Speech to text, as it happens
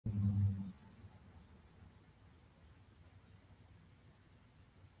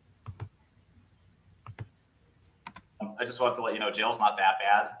I just wanted to let you know, jail's not that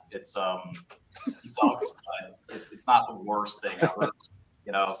bad. It sucks, but it's not the worst thing ever,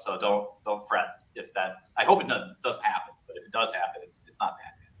 you know. So don't fret if that. I hope it doesn't happen, but if it does happen, it's not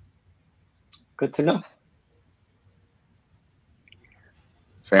that bad. Good to know.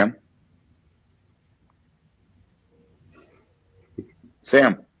 Sam.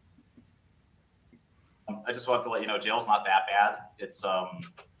 I just wanted to let you know, jail's not that bad. It sucks,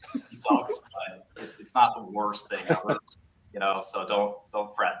 but it's not the worst thing ever, you know. So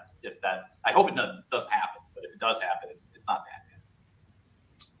don't fret if that. I hope it doesn't happen, but if it does happen, it's not that bad.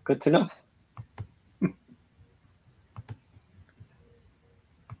 Good to know.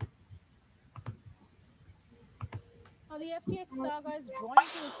 Now, the FTX saga is drawing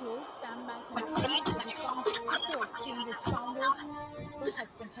to a close. Sam Bankman-Fried, the crypto exchange's founder,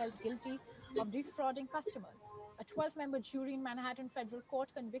 has been held guilty of defrauding customers. A 12-member jury in Manhattan federal court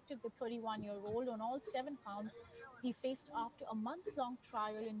convicted the 31-year-old on all 7 counts he faced after a month-long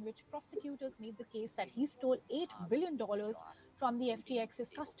trial in which prosecutors made the case that he stole $8 billion from the FTX's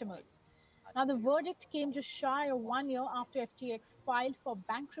customers. Now, the verdict came just shy of 1 year after FTX filed for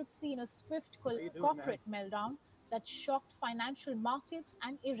bankruptcy in a swift corporate meltdown that shocked financial markets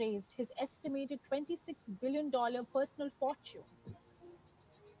and erased his estimated $26 billion personal fortune.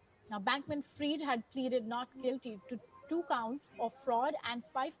 Now, Bankman-Fried had pleaded not guilty to 2 counts of fraud and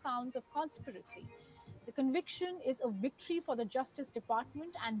 5 counts of conspiracy. The conviction is a victory for the Justice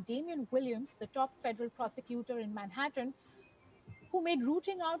Department and Damian Williams, the top federal prosecutor in Manhattan, who made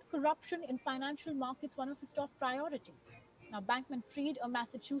rooting out corruption in financial markets one of his top priorities. Now, Bankman-Fried, a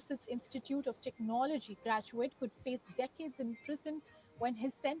Massachusetts Institute of Technology graduate, could face decades in prison when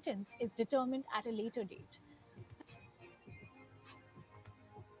his sentence is determined at a later date.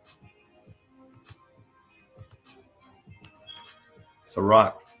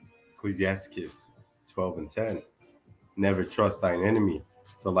 Sirach, Ecclesiasticus 12:10. Never trust thine enemy,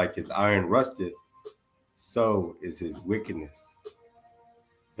 for like his iron rusteth, so is his wickedness.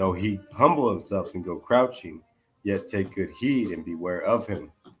 Though he humble himself and go crouching, yet take good heed and beware of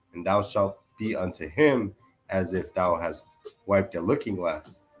him, and thou shalt be unto him as if thou hast wiped a looking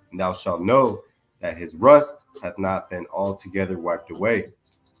glass, and thou shalt know that his rust hath not been altogether wiped away.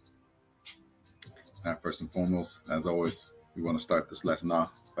 First and foremost, as always, we want to start this lesson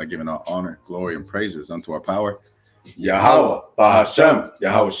off by giving our honor, glory, and praises unto our power. YAHAWAH, BAHASHAM,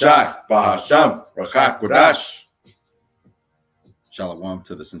 YAHAWASHI, BAHASHAM, RAWCHAA, Kudash. Shalom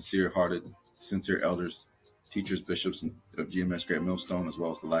to the sincere elders, teachers, bishops of GMS Great Millstone, as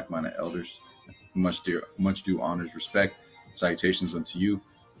well as the like-minded elders. Much due honors, respect, salutations unto you,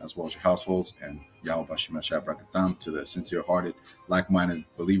 as well as your households, and YAHAWASHI to the sincere-hearted, like-minded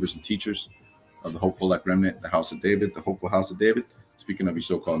believers and teachers of the hopeful elect remnant, the house of David, the hopeful house of David. Speaking of you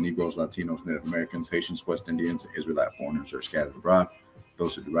so-called Negroes, Latinos, Native Americans, Haitians, West Indians, and Israelite foreigners are scattered abroad,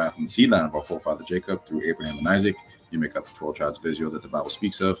 those who derive from the seed line of our forefather Jacob through Abraham and Isaac, you make up the 12 tribes of Israel that the Bible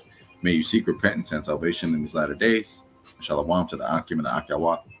speaks of. May you seek repentance and salvation in these latter days. Shalom to the Akim and the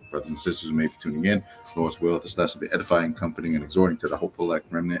YAHAWAH, brothers and sisters who may be tuning in. Lord's will, this lesson will be edifying, comforting, and exhorting to the hopeful elect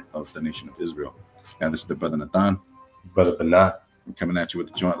remnant of the nation of Israel. Now, this is the brother Nathan, Brother Banah. I'm coming at you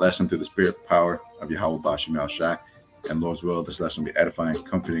with the joint lesson through the spirit power of YAHAWAH Bashim Al-Shai. And Lord's will, this lesson will be edifying,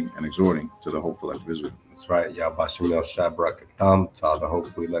 comforting, and exhorting to the hopeful elect of Israel. That's right. Yahbashim El-Shai Barakatam to all the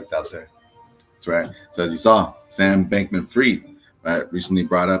hopeful elect out there. That's right. So as you saw, Sam Bankman-Fried, right, recently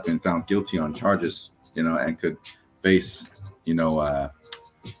brought up and found guilty on charges, and could face,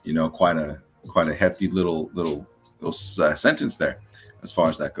 quite a hefty little sentence there, as far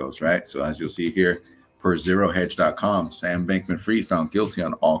as that goes, right? So as you'll see here, per ZeroHedge.com, Sam Bankman-Fried found guilty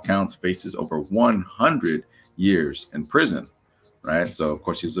on all counts, faces over 100 years in prison, right? So of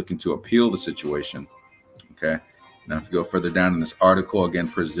course he's looking to appeal the situation. Okay. Now if you go further down in this article, again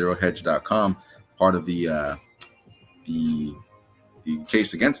per ZeroHedge.com, part of the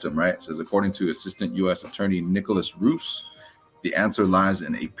case against him, right? It says, according to Assistant U.S. Attorney Nicholas Roos, the answer lies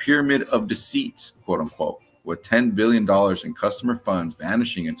in a pyramid of deceits, quote unquote, with $10 billion in customer funds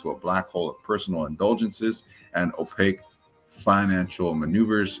vanishing into a black hole of personal indulgences and opaque financial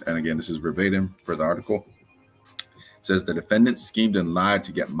maneuvers. And again, this is verbatim for the article. It says the defendant schemed and lied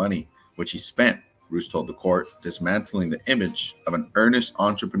to get money, which he spent, Roos told the court, dismantling the image of an earnest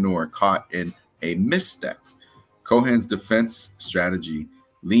entrepreneur caught in a misstep. Cohen's defense strategy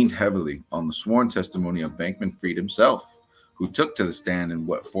leaned heavily on the sworn testimony of Bankman-Fried himself, who took to the stand in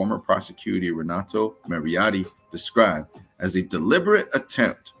what former prosecutor Renato Mariotti described as a deliberate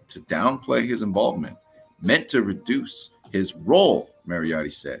attempt to downplay his involvement, meant to reduce his role,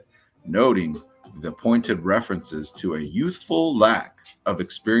 Mariotti said, noting the pointed references to a youthful lack of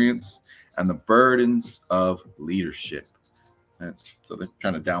experience and the burdens of leadership. So they're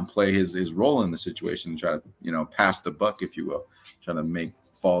trying to downplay his role in the situation and try to, you know, pass the buck, if you will, trying to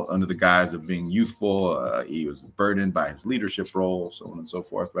fall under the guise of being youthful. He was burdened by his leadership role, so on and so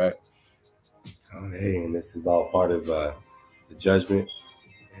forth, right? Oh, hey, and this is all part of the judgment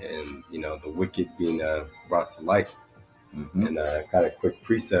and, you know, the wicked being brought to light. Mm-hmm. And I got a quick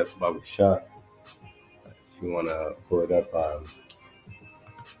precept by RAWCHAA. If you want to pull it up,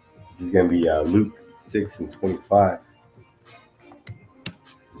 this is going to be Luke 6:25.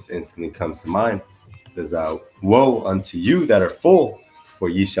 This instantly comes to mind. It says, "Woe unto you that are full, for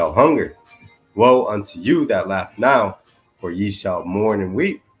ye shall hunger. Woe unto you that laugh now, for ye shall mourn and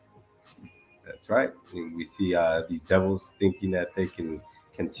weep." That's right. And we see these devils thinking that they can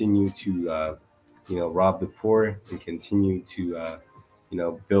continue to, you know, rob the poor and continue to, you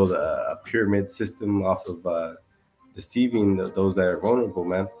know, build a pyramid system off of deceiving those that are vulnerable,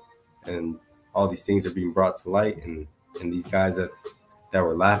 man. And all these things are being brought to light, and these guys that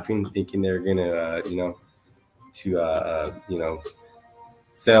were laughing, thinking they're gonna, you know, to you know,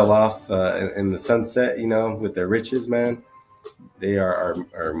 sail off in the sunset, you know, with their riches, man. They are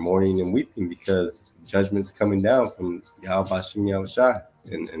mourning and weeping because judgment's coming down from YAHAWASHI,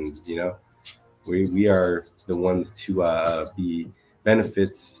 and you know, we are the ones to be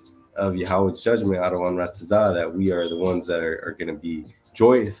benefits of Yahweh's judgment out of RAWCHAA, that we are the ones that are going to be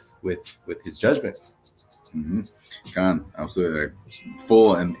joyous with his judgment. Mm-hmm. Absolutely.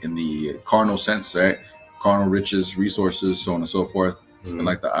 Full in the carnal sense, right? Carnal riches, resources, so on and so forth. Mm-hmm. And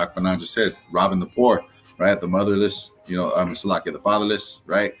like the Akbanah just said, robbing the poor, right? The motherless, you know, the fatherless,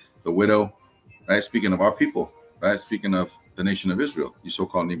 right? The widow, right? Speaking of our people, right? Speaking of the nation of Israel, you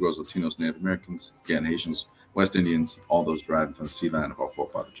so-called Negroes, Latinos, Native Americans, again, Haitians, West Indians, all those derived from the sea line of our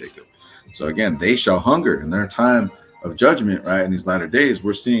forefather Jacob. So again, they shall hunger in their time of judgment, right? In these latter days,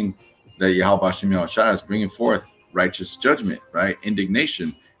 we're seeing that YAHAWASHI is bringing forth righteous judgment, right?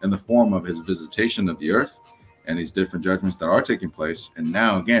 Indignation in the form of his visitation of the earth and these different judgments that are taking place. And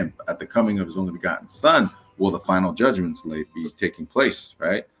now, again, at the coming of his only begotten son, will the final judgments be taking place,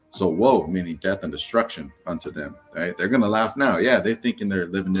 right? So woe, meaning death and destruction unto them, right? They're going to laugh now. Yeah, they're thinking they're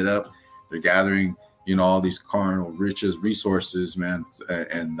living it up. They're gathering, you know, all these carnal riches, resources, man,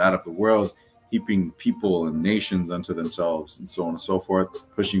 and that of the world, heaping people and nations unto themselves, and so on and so forth,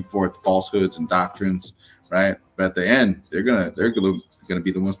 pushing forth falsehoods and doctrines, right? But at the end, they're gonna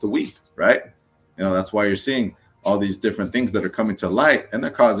be the ones to weep, right? You know, that's why you're seeing all these different things that are coming to light, and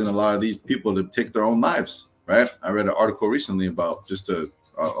they're causing a lot of these people to take their own lives, right? I read an article recently about just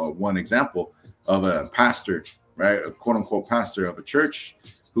one example of a pastor, right, a quote unquote pastor of a church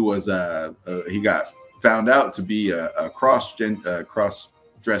who was he got found out to be a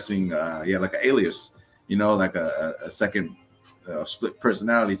cross-dressing, he had like an alias, you know, like a second split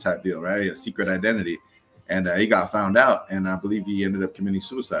personality type deal, right? A secret identity. And he got found out, and I believe he ended up committing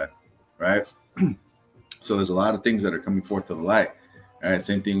suicide, right? So there's a lot of things that are coming forth to the light. All right,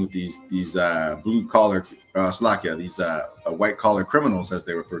 same thing with these blue collar these white collar criminals, as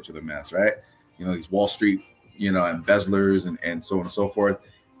they refer to them as, right? You know, these Wall Street, you know, embezzlers and so on and so forth.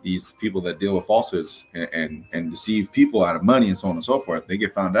 These people that deal with falsehoods and deceive people out of money and so on and so forth. They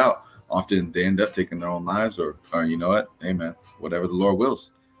get found out. Often they end up taking their own lives, or you know what? Hey man, whatever the Lord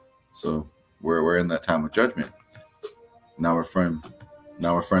wills. So we're in that time of judgment. Now referring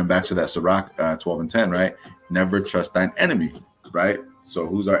back to that Sirach 12:10, right? Never trust thine enemy, right? So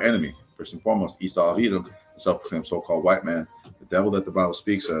who's our enemy? First and foremost, Esau of Edom, the self-proclaimed so-called white man, the devil that the Bible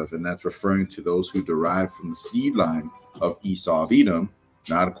speaks of, and that's referring to those who derive from the seed line of Esau of Edom,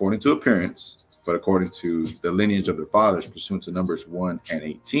 not according to appearance, but according to the lineage of their fathers, pursuant to Numbers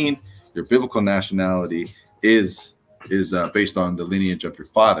 1:18. Your biblical nationality is based on the lineage of your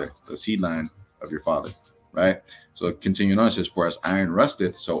father, the seed line of your father, right? So continuing on, it says, for as iron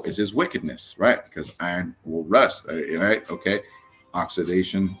rusteth, so is his wickedness, right? Because iron will rust, right? Okay.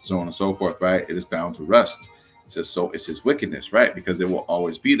 Oxidation, so on and so forth, right? It is bound to rust. It says, so is his wickedness, right? Because it will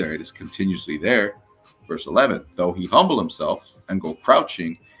always be there. It is continuously there. Verse 11, though he humble himself and go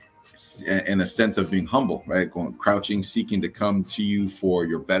crouching, in a sense of being humble, right? Going crouching, seeking to come to you for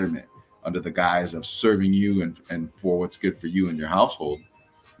your betterment under the guise of serving you and for what's good for you and your household.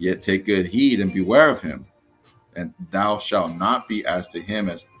 Yet take good heed and beware of him. And thou shalt not be as to him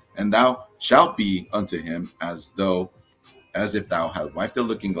and thou shalt be unto him as if thou had wiped a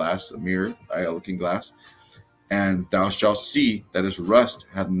looking glass, a mirror, a looking glass, and thou shalt see that his rust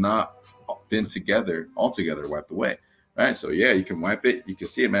hath not been altogether wiped away, right? So yeah, you can wipe it, you can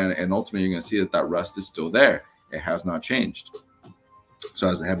see it, man, and ultimately you're gonna see that rust is still there. It has not changed. So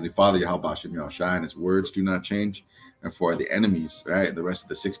as the Heavenly Father, YAHAWASHI, and his words do not change. And for the enemies, right, the rest of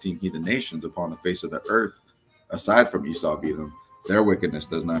the 16 heathen nations upon the face of the earth, aside from Esau, Edom, their wickedness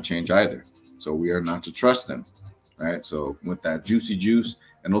does not change either. So we are not to trust them, right? So with that juicy juice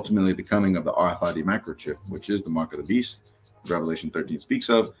and ultimately the coming of the RFID microchip, which is the mark of the beast, Revelation 13 speaks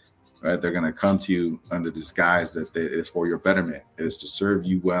of, right? They're going to come to you under disguise that it is for your betterment. It is to serve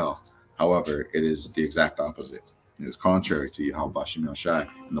you well. However, it is the exact opposite. It is contrary to YAHAWASHI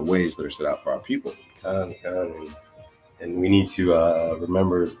and the ways that are set out for our people. And we need to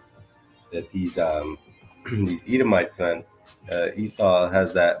remember that these these Edomites, man, Esau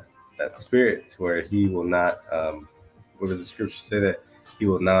has that spirit to where he will not. What does the scripture say? That he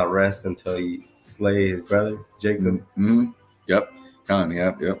will not rest until he slay his brother Jacob. Mm-hmm. Yep.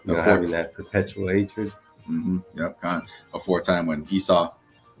 Yep. You know, having that perpetual hatred. Mm-hmm. Yep. Aforetime when Esau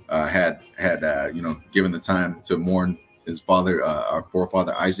had given the time to mourn his father, our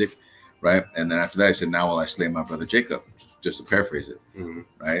forefather Isaac, right? And then after that, he said, "Now will I slay my brother Jacob," just to paraphrase it,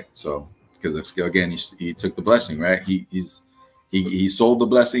 right? So, because if again he took the blessing, right? He sold the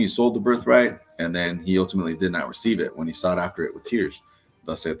blessing, he sold the birthright, and then he ultimately did not receive it when he sought after it with tears.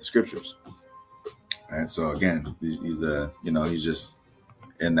 Thus saith the scriptures. And so again, he's just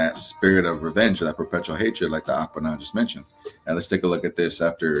in that spirit of revenge, or that perpetual hatred, like the Akbanan just mentioned. And let's take a look at this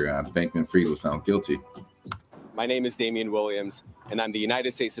after Bankman-Fried was found guilty. My name is Damian Williams, and I'm the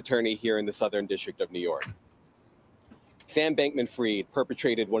United States Attorney here in the Southern District of New York. Sam Bankman-Fried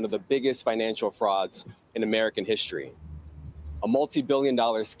perpetrated one of the biggest financial frauds in American history, a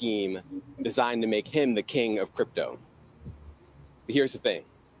multi-billion-dollar scheme designed to make him the king of crypto. But here's the thing.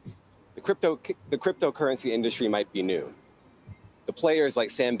 The cryptocurrency industry might be new. The players like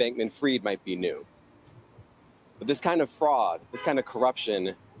Sam Bankman-Fried might be new. But this kind of fraud, this kind of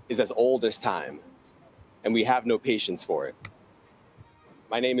corruption is as old as time, and we have no patience for it.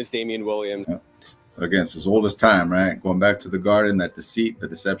 My name is Damian Williams. Yeah. So again, it's as old as time, right? Going back to the garden, that deceit, the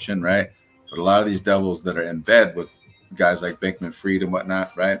deception, right? But a lot of these devils that are in bed with guys like Bankman-Fried and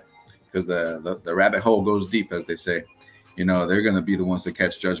whatnot, right? Because the rabbit hole goes deep, as they say. You know, they're going to be the ones that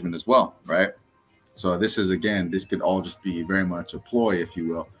catch judgment as well, right? So this could all just be very much a ploy, if you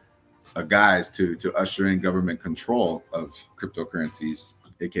will, a guise to usher in government control of cryptocurrencies,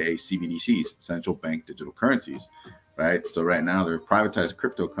 aka CBDCs, central bank digital currencies, right? So right now they're privatized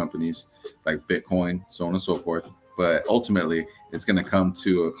crypto companies like Bitcoin, so on and so forth. But ultimately, it's going to come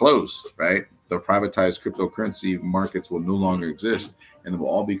to a close, right? The privatized cryptocurrency markets will no longer exist, and they will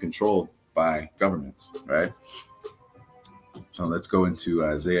all be controlled by governments, right? So let's go into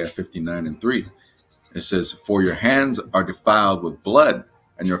Isaiah 59:3. It says, "For your hands are defiled with blood,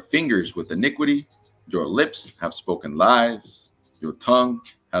 and your fingers with iniquity. Your lips have spoken lies. Your tongue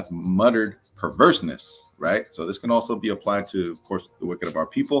hath muttered perverseness," right? So this can also be applied to, of course, the wicked of our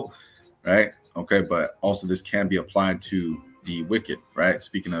people, right? Okay, but also this can be applied to the wicked, right?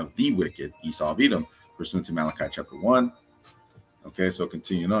 Speaking of the wicked, Esau, Edom, pursuant to Malachi chapter 1. Okay, so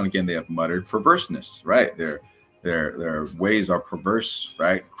continuing on, again, they have muttered perverseness, right? Their ways are perverse,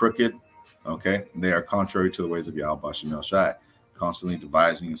 right? Crooked, okay? They are contrary to the ways of YAHAWASHI, constantly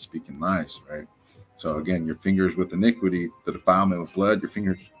devising and speaking lies, right? So again, your fingers with iniquity, the defilement with blood, your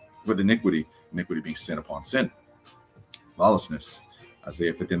fingers with iniquity being sin upon sin. Lawlessness,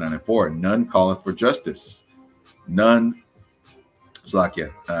 Isaiah 59:4, none calleth for justice. None,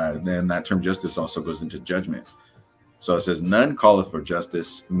 then that term justice also goes into judgment. So it says, none calleth for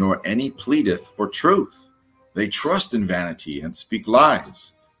justice, nor any pleadeth for truth. They trust in vanity and speak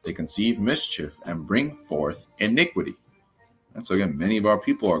lies. They conceive mischief and bring forth iniquity. And so again, many of our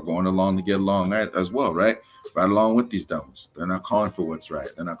people are going along to get along as well, right? Right along with these devils. They're not calling for what's right.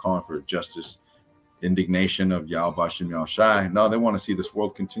 They're not calling for justice, indignation of YAHAWASHI. No, they want to see this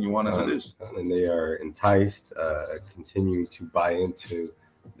world continue on as it is. And they are enticed, continuing to buy into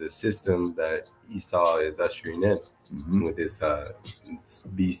the system that Esau is ushering in with this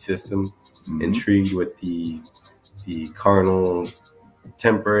beast system, intrigued with the carnal,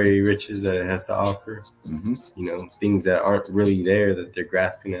 temporary riches that it has to offer. You know, things that aren't really there that they're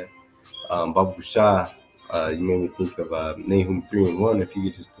grasping at. Babu Shah, you made me think of Nahum 3:1. If you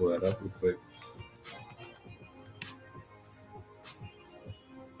could just pull that up real quick.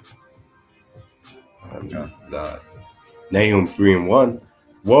 Nahum 3:1.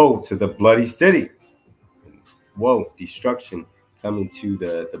 Woe to the bloody city. Woe, destruction coming to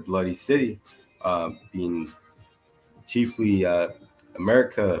the bloody city, being chiefly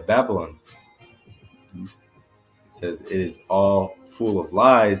America, Babylon. It says it is all full of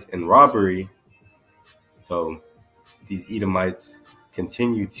lies and robbery. So these Edomites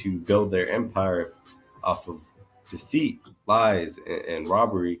continue to build their empire off of deceit, lies and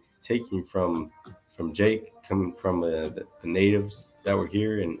robbery, taking from Jake, coming from the natives that were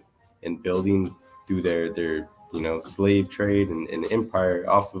here, and building through their slave trade and empire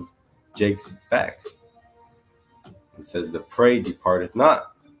off of Jake's back. It says the prey departeth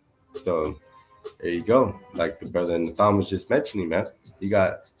not. So there you go. Like the brother Nathan was just mentioning, man. You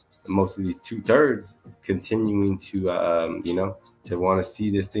got most of these 2/3 continuing to to want to see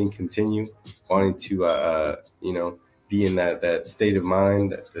this thing continue, wanting to be in that state of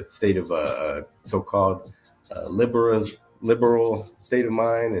mind, that state of so-called liberal state of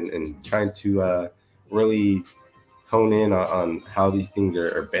mind, and trying to really hone in on how these things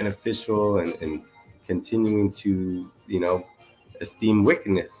are beneficial, and continuing to esteem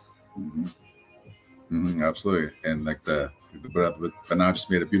wickedness. Absolutely. And like the brother Banah just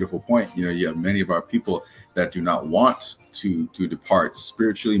made a beautiful point. You have many of our people that do not want to depart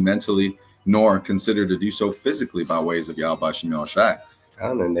spiritually, mentally, nor consider to do so physically by ways of YAHAWASHI.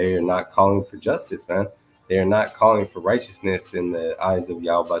 And they are not calling for justice, man. They are not calling for righteousness in the eyes of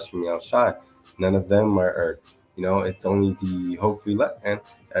YAHAWASHI. None of them are it's only the hopefully left, man,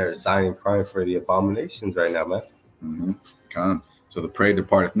 that are sighing, crying for the abominations right now, man. So the prey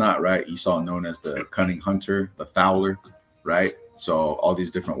departeth not, right? Esau known as the cunning hunter, the fowler, right? So all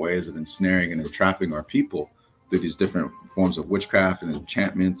these different ways of ensnaring and entrapping our people through these different forms of witchcraft and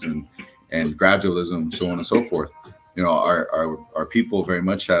enchantments and gradualism, so on and so forth. Our people very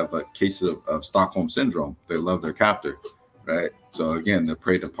much have cases of Stockholm syndrome. They love their captor, right? So again, the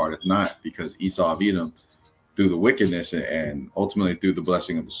prey departeth not, because Esau of Edom, through the wickedness and ultimately through the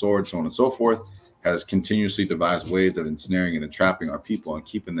blessing of the sword, so on and so forth, has continuously devised ways of ensnaring and entrapping our people and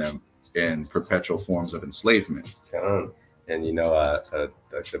keeping them in perpetual forms of enslavement. And the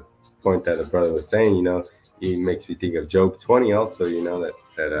point that the brother was saying, he makes me think of Job 20 also,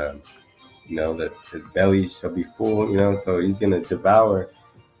 that his belly shall be full, so he's going to devour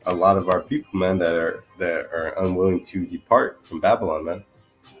a lot of our people, man, that are unwilling to depart from Babylon, man.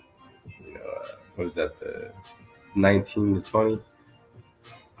 What is that, the 19 to 20?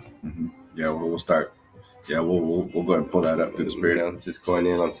 Yeah, we'll start. Yeah, we'll go ahead and pull that up through the spirit. Just going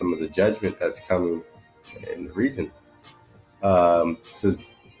in on some of the judgment that's coming and the reason. It says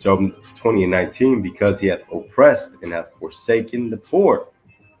Job 20:19, because he hath oppressed and hath forsaken the poor.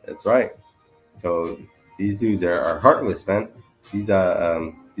 That's right. So these dudes are heartless, man. These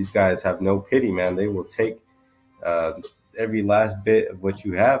guys have no pity, man. They will take every last bit of what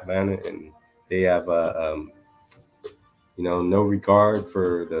you have, man, and they have no regard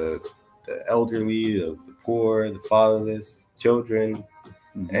for the elderly, the poor, the fatherless, children,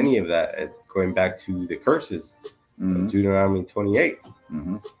 any of that. Going back to the curses of Deuteronomy 28.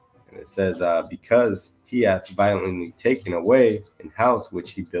 And it says, because he hath violently taken away an house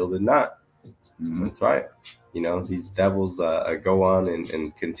which he builded not. That's right. These devils go on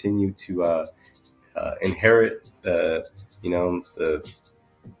and continue to inherit the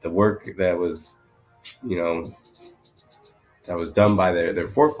work that was done by their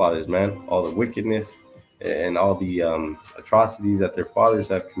forefathers, man. All the wickedness and all the atrocities that their fathers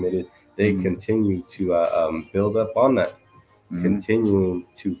have committed, they continue to build up on that, continuing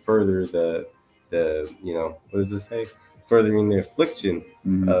to further the what does it say? Furthering the affliction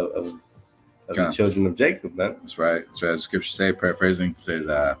of the children of Jacob, man. That's right. So as scripture say, paraphrasing, says,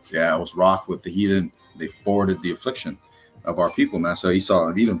 I was wroth with the heathen. They forwarded the affliction of our people, man. So Esau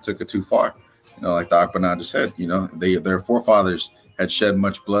and Edom took it too far. Like the Banah just said, their forefathers had shed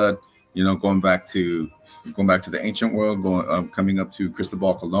much blood, going back to the ancient world, coming up to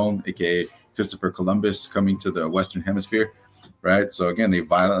Cristobal Colon, aka Christopher Columbus, coming to the Western Hemisphere, right? So again, they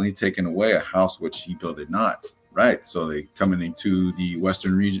violently taken away a house which he builded not, right? So they coming into the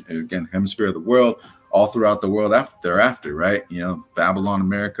Western region, again, hemisphere of the world, all throughout the world thereafter, right? Babylon,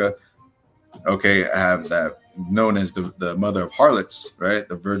 America. Okay, I have that known as the mother of harlots, right?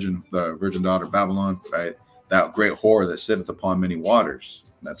 The virgin daughter of Babylon, right? That great whore that sitteth upon many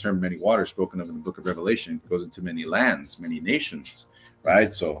waters. That term many waters spoken of in the book of Revelation goes into many lands, many nations,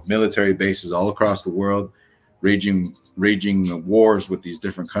 right? So military bases all across the world, raging wars with these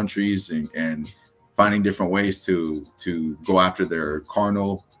different countries and finding different ways to go after their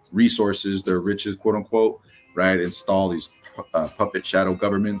carnal resources, their riches, quote unquote, right? Install these puppet shadow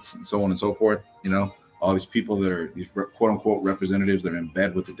governments and so on and so forth. All these people that are these quote unquote representatives that are in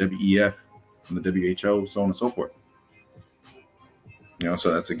bed with the WEF and the WHO, so on and so forth.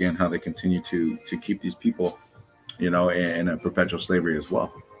 So that's again how they continue to keep these people, in a perpetual slavery as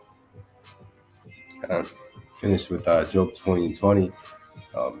well. Finish with Job 20:20.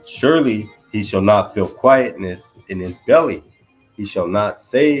 Surely he shall not feel quietness in his belly. He shall not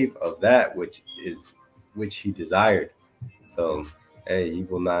save of that which he desired. So, hey, he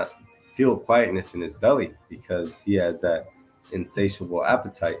will not feel quietness in his belly because he has that insatiable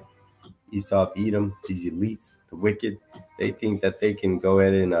appetite. Esau, Edom, these elites, the wicked, they think that they can go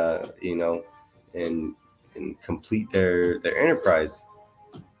ahead and, you know, and complete their enterprise.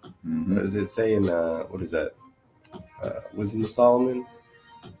 Mm-hmm. What does it say in, what is that? Wisdom of Solomon?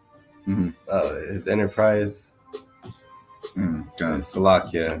 Mm-hmm. His enterprise. God.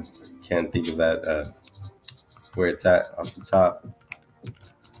 Salakia. Can't think of that. Where it's at off the top.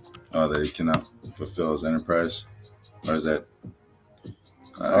 Oh, that he cannot fulfill his enterprise. Or is that?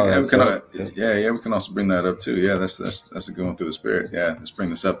 We can also bring that up too. Yeah, that's a good one through the spirit. Yeah, let's bring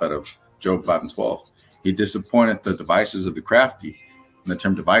this up out of Job 5:12. He disappointed the devices of the crafty. And the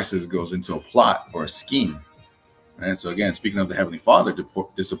term devices goes into a plot or a scheme. And so again, speaking of the Heavenly Father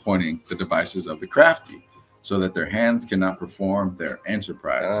disappointing the devices of the crafty, so that their hands cannot perform their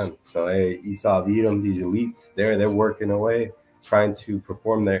enterprise. So hey, Esau, Edom, these elites, they're working away, trying to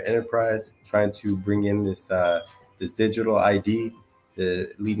perform their enterprise, trying to bring in this this digital ID,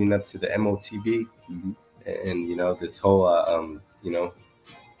 leading up to the MOTB, and you know, this whole you know,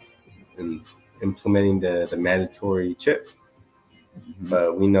 and implementing the mandatory chip.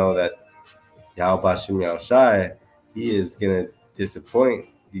 But we know that YAHAWASHI, he is gonna disappoint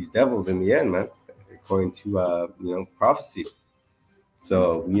these devils in the end, man, according to you know, prophecy.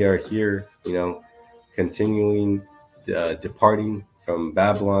 So we are here, you know, continuing departing from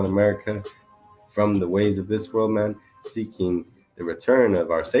Babylon, America, from the ways of this world, man, seeking the return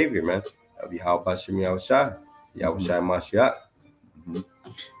of our Savior, man, of YAHAWASHI, Yahushua Mashiach.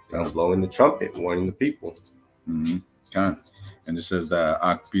 Blowing the trumpet, warning the people. God. And it says that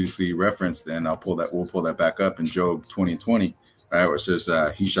Ak beautifully referenced, and we'll pull that back up in Job 20:20, right, where it says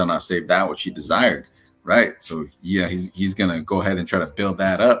he shall not save that which he desired, right? So yeah, he's gonna go ahead and try to build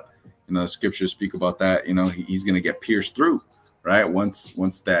that up. You know, the scriptures speak about that. You know, he's gonna get pierced through, right?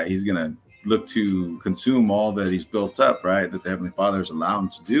 Once that, he's gonna look to consume all that he's built up, right, that the Heavenly Father has allowed him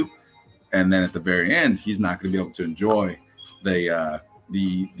to do, and then at the very end, he's not going to be able to enjoy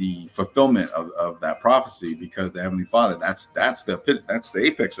the fulfillment of that prophecy, because the Heavenly Father, that's the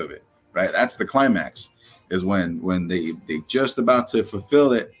apex of it, right? That's the climax, is when they just about to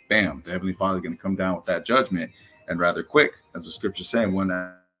fulfill it, bam, the Heavenly Father is going to come down with that judgment, and rather quick, as the scripture saying,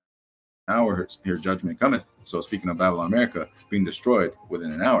 1 hour here judgment cometh. So speaking of Babylon, America being destroyed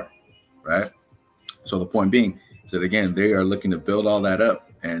within an hour, right? So the point being is that again, they are looking to build all that up,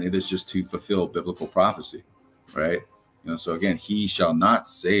 and it is just to fulfill biblical prophecy, right? You know, so again, he shall not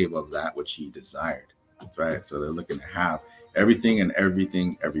save of that which he desired. That's right. So they're looking to have everything and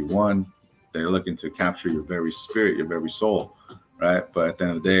everyone. They're looking to capture your very spirit, your very soul, right? But at the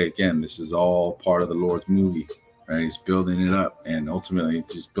end of the day, again, this is all part of the Lord's movie, right? He's building it up, and ultimately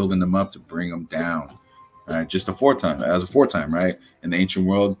just building them up to bring them down, right? Just as a foretime, right? In the ancient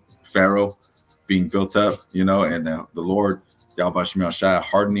world, Pharaoh being built up, you know, and the Lord, YAHAWASHI,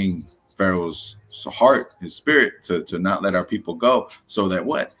 hardening Pharaoh's heart, his spirit, to not let our people go, so that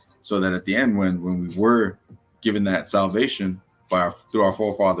at the end, when we were given that salvation through our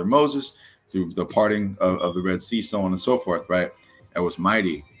forefather Moses, through the parting of the Red Sea, so on and so forth, right? It was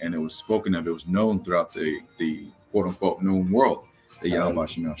mighty, and it was spoken of, it was known throughout the quote unquote known world, the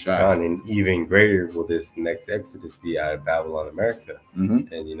YAHAWASHI. And even greater will this next Exodus be out of Babylon, America.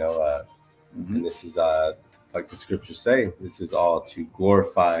 And you know, and this is like the scriptures say, this is all to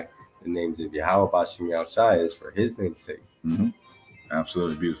glorify the names of YAHAWASHI, is for his name's sake.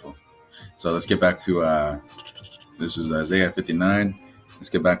 Absolutely beautiful. So let's get back to this is Isaiah 59. Let's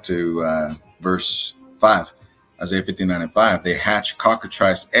get back to verse 5. Isaiah 59:5. They hatch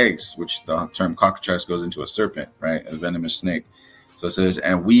cockatrice eggs, which the term cockatrice goes into a serpent, right? A venomous snake. So it says,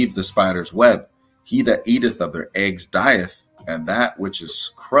 and weave the spider's web. He that eateth of their eggs dieth, and that which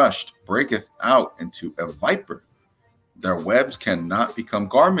is crushed breaketh out into a viper. Their webs cannot become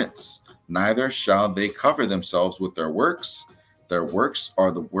garments, neither shall they cover themselves with their works. Their works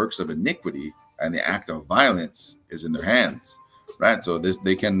are the works of iniquity, and the act of violence is in their hands. Right? So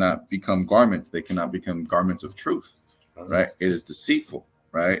they cannot become garments. They cannot become garments of truth. Right? It is deceitful.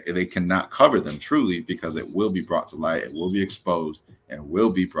 Right? They cannot cover them truly, because it will be brought to light. It will be exposed and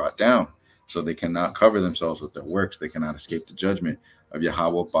will be brought down. So they cannot cover themselves with their works. They cannot escape the judgment of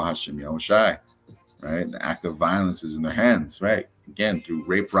Yahawah Bahashem Yahushai. Right? The act of violence is in their hands, right? Again, through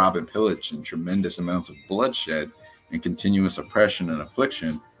rape, rob, and pillage, and tremendous amounts of bloodshed, and continuous oppression and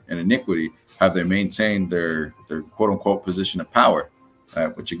affliction and iniquity, have they maintained their quote unquote position of power,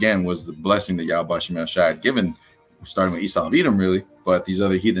 which again was the blessing that YAHAWASHI had given, starting with Esau of Edom, really. But these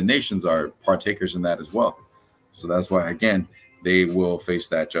other heathen nations are partakers in that as well. So that's why, again, they will face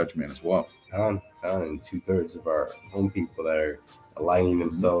that judgment as well. and 2/3 of our own people that are aligning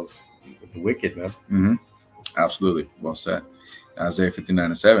themselves with the wicked, man. Mm-hmm. Absolutely. Well said. Isaiah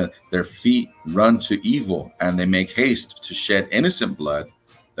 59:7, their feet run to evil and they make haste to shed innocent blood.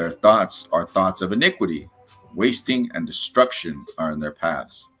 Their thoughts are thoughts of iniquity. Wasting and destruction are in their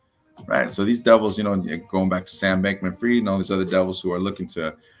paths. Right. So these devils, you know, going back to Sam Bankman-Fried and all these other devils who are looking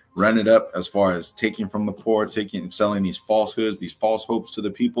to run it up as far as taking from the poor, selling these falsehoods, these false hopes to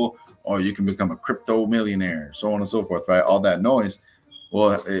the people, or you can become a crypto millionaire, so on and so forth, right? All that noise.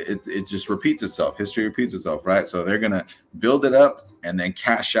 Well, it just repeats itself. History repeats itself, right? So they're going to build it up and then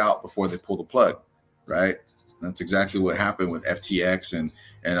cash out before they pull the plug, right? That's exactly what happened with FTX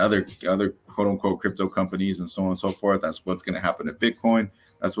and other quote unquote crypto companies and so on and so forth. That's what's going to happen to Bitcoin.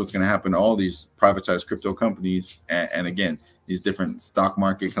 That's what's going to happen to all these privatized crypto companies. And again, these different stock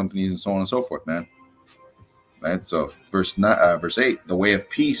market companies and so on and so forth, man. Right. So verse 8, the way of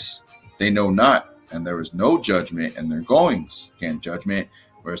peace, they know not. And there is no judgment in their goings. Again, judgment,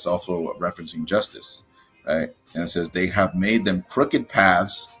 where it's also referencing justice, right? And it says, they have made them crooked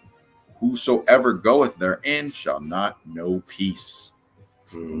paths. Whosoever goeth therein shall not know peace.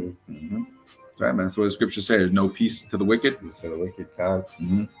 Mm-hmm. That's right, man. That's what the scripture says. There's no peace to the wicked. To the wicked, God.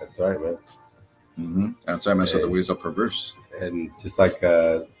 Mm-hmm. That's right, man. Mm-hmm. That's right, man. So the ways are perverse. And just like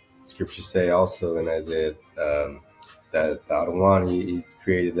scriptures say also in Isaiah, that the Adawan, he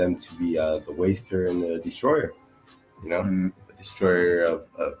created them to be the waster and the destroyer, you know, the destroyer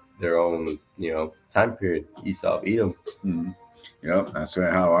of their own, you know, time period, Esau, Edom. Yep, that's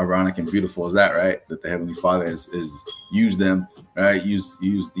right. How ironic and beautiful is that, right? That the Heavenly Father has used them, right? Use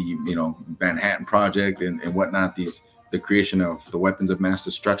the, you know, Manhattan Project and whatnot, the creation of the weapons of mass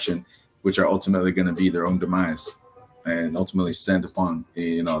destruction, which are ultimately going to be their own demise. And ultimately send upon,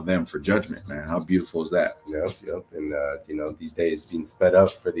 you know, them for judgment, man. How beautiful is that? Yep. And you know, these days being sped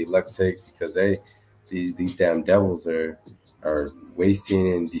up for the elect's sake, because these damn devils are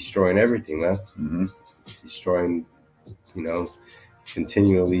wasting and destroying everything, man. Destroying, you know,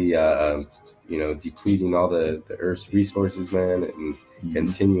 continually, you know, depleting all the Earth's resources, man, and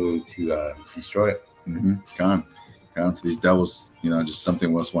continuing to destroy it. Gone. So these devils, you know, just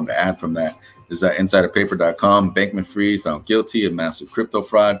something else wanted to add from that. Is that insiderpaper.com, Bankman-Fried found guilty of massive crypto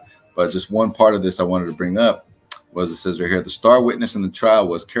fraud. But just one part of this I wanted to bring up was, it says right here, the star witness in the trial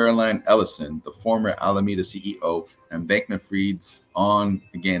was Caroline Ellison, the former Alameda CEO and Bankman-Fried's on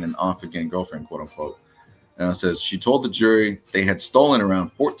again and off again girlfriend, quote unquote. And it says she told the jury they had stolen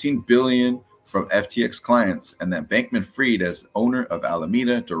around $14 billion from FTX clients, and that Bankman-Fried, as owner of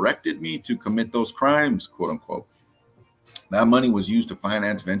Alameda, directed me to commit those crimes, quote unquote. That money was used to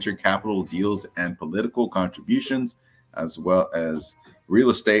finance venture capital deals and political contributions, as well as real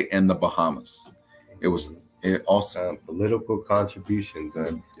estate in the Bahamas. It also political contributions,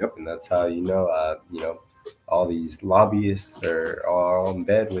 and that's how you know all these lobbyists are all in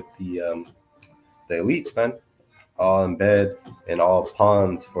bed with the elites, man, all in bed and all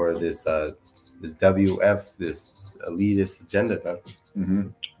pawns for this WF, this elitist agenda,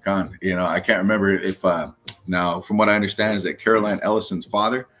 man. Gone. You know, I can't remember if now, from what I understand, is that Caroline Ellison's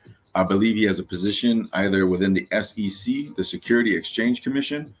father, I believe he has a position either within the SEC, the Security Exchange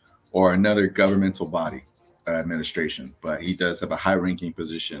Commission, or another governmental body administration. But he does have a high-ranking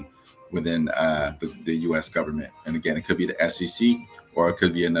position within the U.S. government. And again, it could be the SEC or it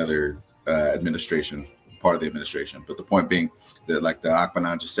could be another administration, part of the administration. But the point being that, like the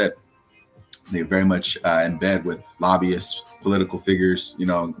Akbanan just said, they're very much in bed with lobbyists, political figures, you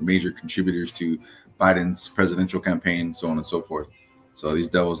know, major contributors to Biden's presidential campaign, so on and so forth. So these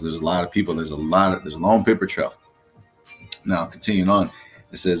devils, there's a lot of people. There's a long paper trail. Now, continuing on,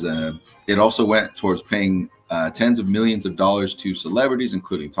 it says it also went towards paying tens of millions of dollars to celebrities,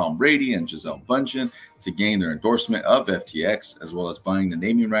 including Tom Brady and Gisele Bündchen, to gain their endorsement of FTX, as well as buying the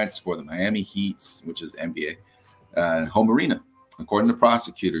naming rights for the Miami Heat's, which is NBA, home arena. According to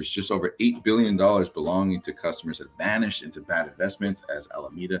prosecutors, just over $8 billion belonging to customers had vanished into bad investments as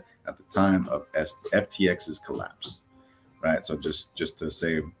Alameda at the time of FTX's collapse. Right. So just to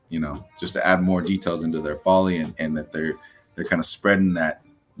say, you know, just to add more details into their folly and that they're kind of spreading that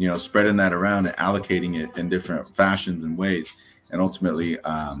around and allocating it in different fashions and ways. And ultimately, you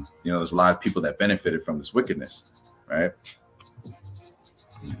know, there's a lot of people that benefited from this wickedness. Right.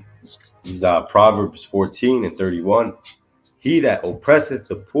 This is Proverbs 14:31. He that oppresseth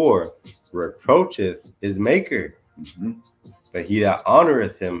the poor reproacheth his maker, but he that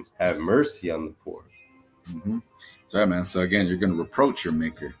honoreth him have mercy on the poor. Sorry, man. So again, you're going to reproach your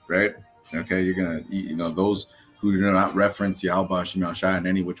maker, right? Okay, you're going to, you know, those who do not reference YAHAWASHI in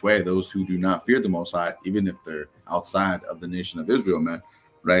any which way, those who do not fear the Most High, even if they're outside of the nation of Israel, man,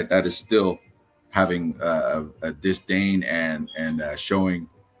 right? That is still having a disdain and showing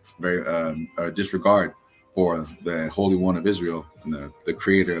very disregard for the Holy One of Israel and the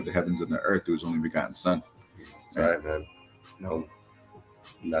Creator of the heavens and the earth, who is only begotten Son. That's right, man.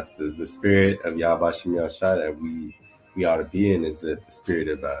 And that's the spirit of YAHAWASHI that we ought to be in, is the spirit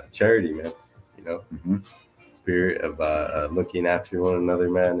of charity, man. Spirit of looking after one another,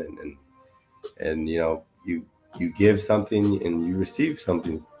 man, and you give something and you receive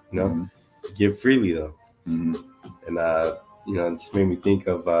something. Give freely though. And it just made me think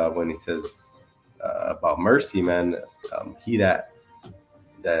of when he says about mercy, man. He that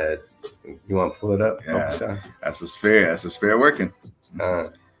you want to pull it up? Yeah, that's the spirit. That's the spirit working.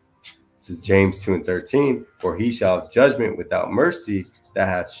 This is James 2:13. For he shall have judgment without mercy that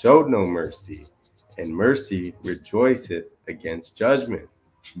hath showed no mercy, and mercy rejoiceth against judgment.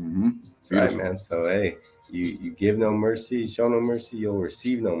 That's right, man. So hey, you give no mercy, show no mercy, you'll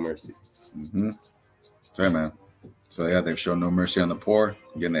receive no mercy. That's right, man. So yeah, they've shown no mercy on the poor.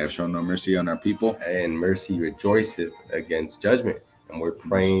 Again, they have shown no mercy on our people. And mercy rejoiceth against judgment. And we're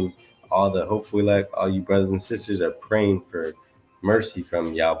praying, hopefully, like all you brothers and sisters are praying for mercy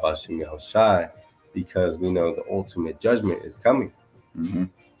from YAHAWASHI, because we know the ultimate judgment is coming.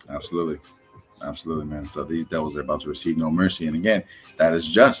 Absolutely, man. So these devils are about to receive no mercy, and again, that is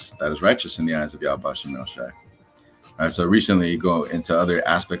just, that is righteous in the eyes of YAHAWASHI. All right, so recently, you go into other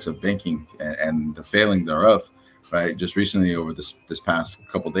aspects of banking and the failing thereof. Right, just recently, over this past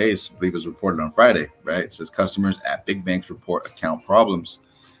couple days, I believe it was reported on Friday. Right, it says customers at big banks report account problems.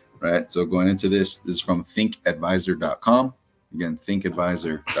 Right, so going into this is from thinkadvisor.com. Again,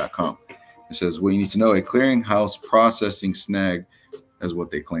 thinkadvisor.com. It says, what you need to know: a clearinghouse processing snag, as what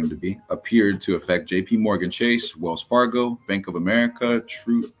they claim to be, appeared to affect JP Morgan Chase, Wells Fargo, Bank of America,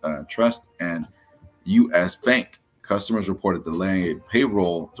 Trust, and U.S. Bank. Customers reported delaying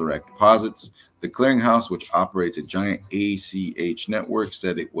payroll direct deposits. The clearinghouse, which operates a giant ACH network,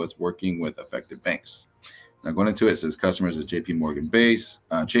 said it was working with affected banks. Now, going into it, says customers at JP Morgan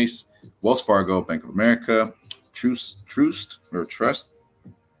Chase, Wells Fargo, Bank of America, Trust,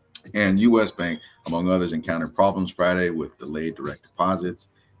 and U.S. Bank, among others, encountered problems Friday with delayed direct deposits,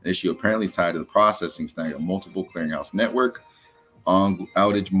 an issue apparently tied to the processing snag of multiple clearinghouse network. On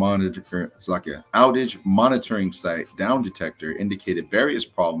outage monitoring site Down Detector indicated various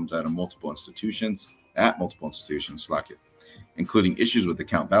problems at multiple institutions, including issues with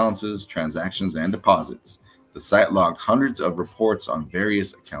account balances, transactions, and deposits. The site logged hundreds of reports on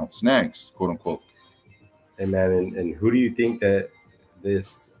various account snags, quote unquote. Hey man, and who do you think that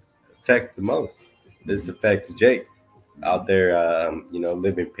this affects the most? This affects Jake out there,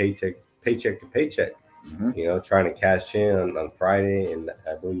 living paycheck to paycheck. Trying to cash in on Friday, and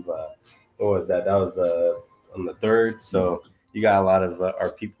I believe what was that? That was on the 3rd. So you got a lot of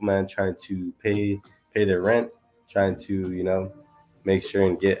our people, man, trying to pay their rent, trying to make sure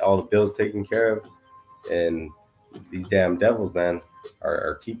and get all the bills taken care of, and these damn devils, man,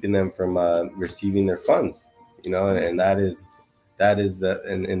 are keeping them from receiving their funds. And that is that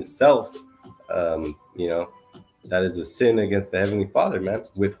in itself, that is a sin against the Heavenly Father, man,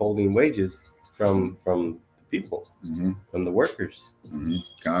 withholding wages from people, from the workers.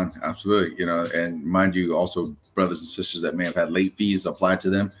 God, absolutely. And mind you, also brothers and sisters that may have had late fees applied to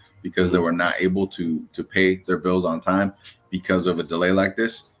them because they were not able to pay their bills on time because of a delay like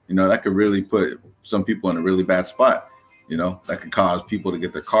this. That could really put some people in a really bad spot. That could cause people to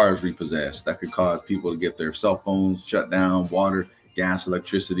get their cars repossessed. That could cause people to get their cell phones shut down, water, gas,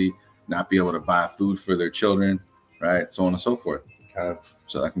 electricity, not be able to buy food for their children, right? So on and so forth.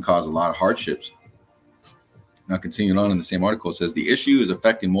 So that can cause a lot of hardships. Now, continuing on in the same article, it says the issue is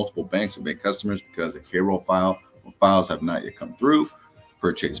affecting multiple banks and bank customers because a payroll files have not yet come through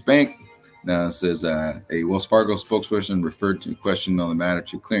per Chase Bank. Now, it says a Wells Fargo spokesperson referred to a question on the matter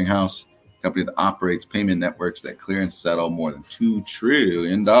to Clearinghouse, a company that operates payment networks that clear and settle more than $2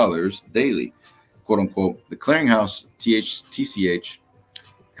 trillion daily. Quote unquote, the Clearinghouse TCH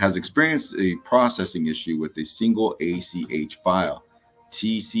has experienced a processing issue with a single ACH file.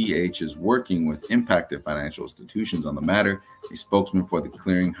 TCH is working with impacted financial institutions on the matter. A spokesman for the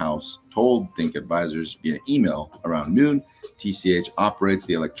clearinghouse told Think Advisors via email around noon. TCH operates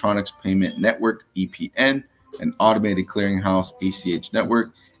the Electronics Payment Network, EPN, an automated clearinghouse ACH network,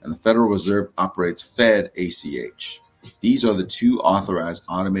 and the Federal Reserve operates Fed ACH. These are the two authorized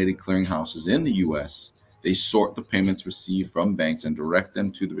automated clearinghouses in the U.S. They sort the payments received from banks and direct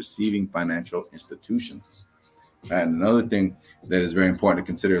them to the receiving financial institutions. And another thing that is very important to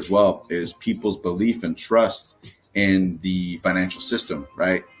consider as well is people's belief and trust in the financial system,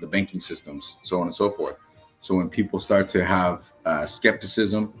 right? The banking systems, so on and so forth. So when people start to have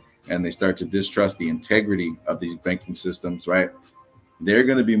skepticism and they start to distrust the integrity of these banking systems, right? They're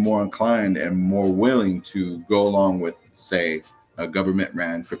going to be more inclined and more willing to go along with, say, a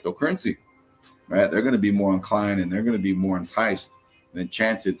government-ran cryptocurrency, right? They're going to be more inclined and they're going to be more enticed and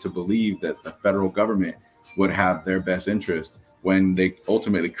enchanted to believe that the federal government would have their best interest when they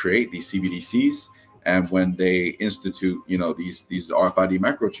ultimately create these CBDCs and when they institute, you know, these RFID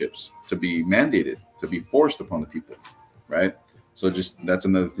microchips to be mandated, to be forced upon the people, right? So just that's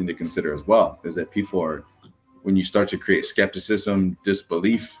another thing to consider as well, is that people are, when you start to create skepticism,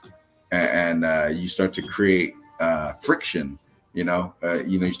 disbelief, and you start to create friction,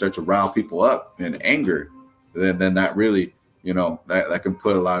 you start to rile people up in anger, then that really, you know, that can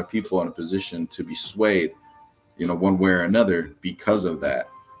put a lot of people in a position to be swayed, you know, one way or another because of that.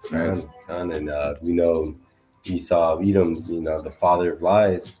 Right? And we know Esau, Edom, you know, the father of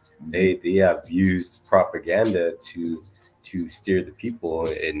lies. They have used propaganda to steer the people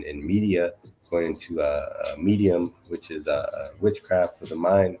in media, going into a medium, which is witchcraft for the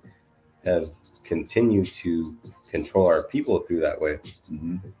mind, have continued to control our people through that way.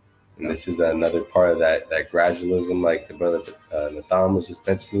 Mm-hmm. And this is another part of that gradualism, like the brother Nathan was just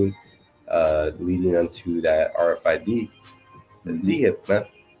mentioning, leading onto that RFID. Let's see it, man.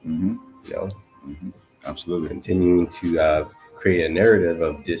 Mm-hmm. You know, absolutely. Continuing to create a narrative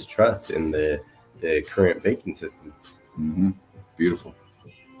of distrust in the current banking system. Mm-hmm. Beautiful.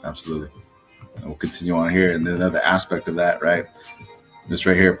 Absolutely. And we'll continue on here. And another aspect of that, right? This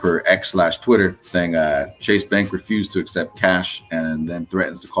right here per X/Twitter saying Chase Bank refused to accept cash and then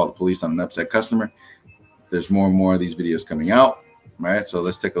threatens to call the police on an upset customer. There's more and more of these videos coming out, right? So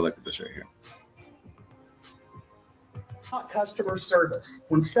let's take a look at this right here. Customer service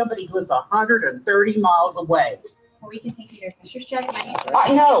when somebody lives 130 miles away. Or we can take your cashier's check.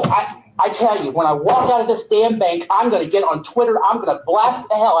 I know. I tell you, when I walk out of this damn bank, I'm going to get on Twitter. I'm going to blast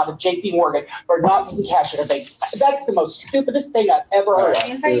the hell out of JP Morgan for not taking cash at a bank. That's the most stupidest thing I've ever heard of.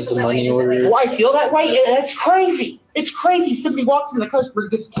 Do I feel that way? That's crazy. It's crazy. Somebody walks in, the customer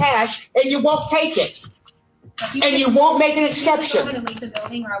gets cash, and you won't take it. And you won't make an exception. I'm going to leave the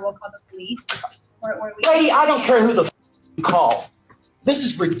building, or I will call the police. Lady, I don't care who the you call. This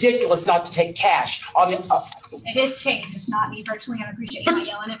is ridiculous not to take cash. It is Chase. It's not me personally. I appreciate you not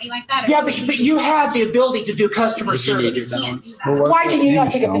yelling at me like that. Yeah, but you have the ability to do customer service. Why can you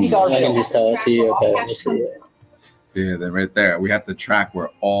not take a $50 bill? Yeah, then right there, we have to track where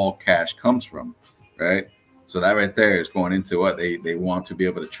all cash comes from, right? So that right there is going into what they want to be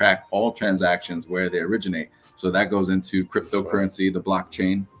able to track all transactions where they originate. So that goes into cryptocurrency, the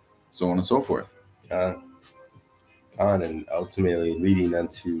blockchain, so on and so forth. And ultimately leading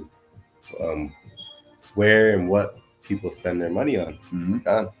onto where and what people spend their money on.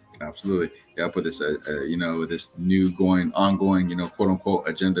 Mm-hmm. Absolutely. Yeah, with this, with this new ongoing, quote unquote,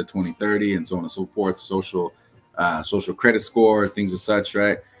 Agenda 2030 and so on and so forth, social credit score, things as such,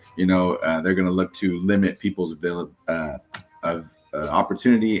 right? They're going to look to limit people's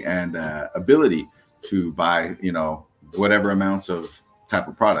opportunity and ability to buy, whatever amounts of type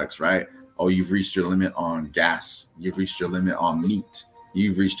of products, right? Oh, you've reached your limit on gas. You've reached your limit on meat.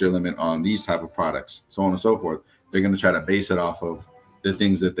 You've reached your limit on these type of products, so on and so forth. They're going to try to base it off of the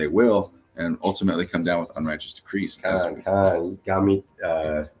things that they will and ultimately come down with unrighteous decrees. Got me,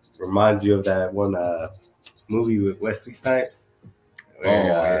 reminds you of that one movie with Wesley Snipes.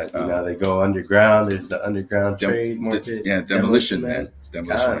 Where, they go underground. There's the underground trade market. Demolition Man.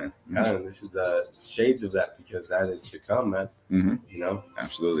 Demolition Man. This is shades of that because that is to come, man. Mm-hmm.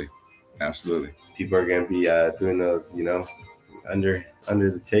 Absolutely. People are going to be doing those, under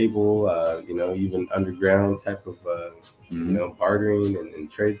the table, even underground type of, bartering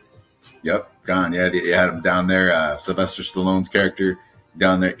and trades. Yep. Gone. Yeah. They had him down there. Sylvester Stallone's character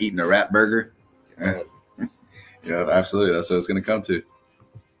down there eating a rat burger. Yeah, absolutely. That's what it's going to come to.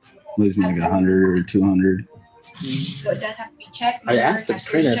 Losing like 100 or 200. So it does have to be checked. I asked the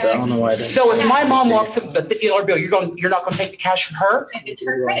printer, but I don't know why. So if my mom walks up with a $50 bill, you're not going to take the cash from her? If it's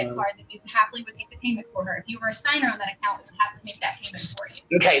her credit card, then you happily would take the payment for her. If you were a signer on that account, we would have to make that payment for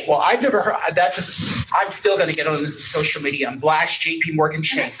you. Okay, well, I've never heard I'm still going to get on social media and blast JP Morgan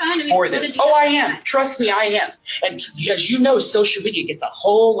Chase for this. Oh, I am. Trust me, I am. And as you know, social media gets a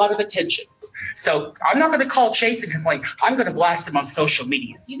whole lot of attention. So I'm not going to call Chase and complain. I'm going to blast him on social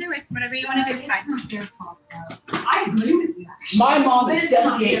media. Either way, whatever you want to do is fine. I agree with you. My mom is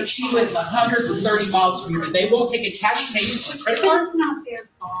 78. She lives 130 miles from here. They won't take a cash payment on a credit card? It's not their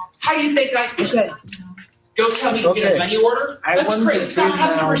fault. How do you think I can go tell me to get a money order? That's crazy. It's not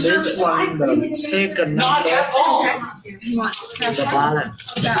customer service. Not at all. The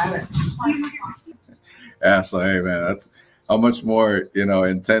balance. Yeah, so hey man, how much more, you know,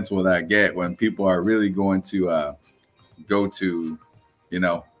 intense will that get when people are really going to go to, you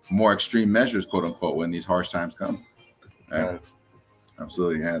know, more extreme measures, quote unquote, when these harsh times come. Right?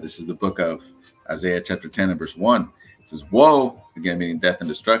 Absolutely. Yeah. This is the book of Isaiah chapter 10 and verse 1. It says, woe, again, meaning death and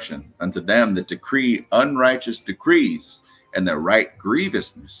destruction, unto them that decree unrighteous decrees and that write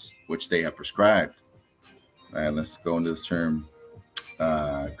grievousness, which they have prescribed. All right, let's go into this term,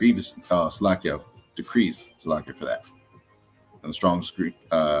 grievous, Salakia, decrees, Salakia for that. And the Strong's Greek,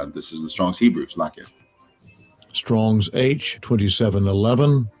 this is the Strong's Hebrew, Salakia. Strong's H,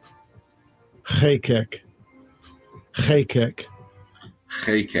 2711. Chekek. Chekek.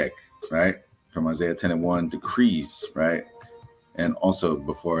 Chekek, right? From Isaiah 10 and 1, decrees, right? And also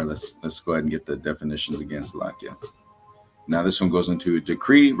before, let's go ahead and get the definitions again, Salakia. Now this one goes into a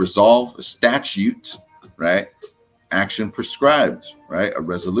decree, resolve, a statute, right? Action prescribed, right? A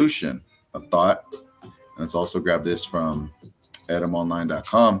resolution, a thought. And let's also grab this from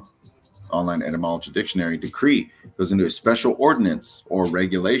etymonline.com, online etymology dictionary. Decree goes into a special ordinance or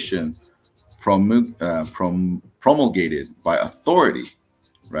regulation promulgated by authority,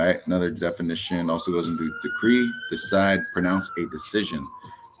 right? Another definition also goes into decree, decide, pronounce a decision,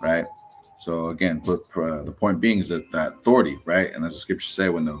 right? So again, the point being is that authority, right? And as the scriptures say,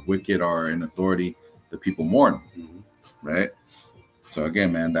 when the wicked are in authority, the people mourn, right? So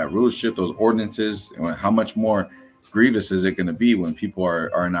again, man, that rulership, those ordinances, and how much more grievous is it going to be when people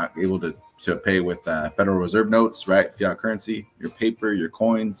are not able to pay with Federal Reserve notes, right? Fiat currency, your paper, your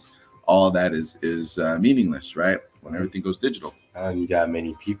coins, all of that is meaningless, right? When everything goes digital. You got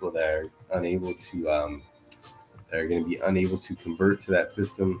many people that are unable to, that are going to be unable to convert to that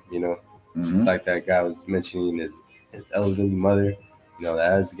system, you know, just like that guy was mentioning his elderly mother, you know,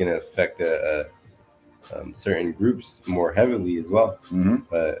 that is going to affect certain groups more heavily as well.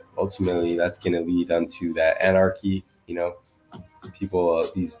 But ultimately, that's going to lead onto that anarchy, you know, people,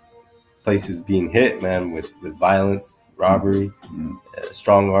 these places being hit, man, with violence, robbery,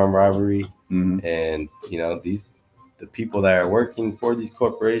 strong arm robbery. And, you know, the people that are working for these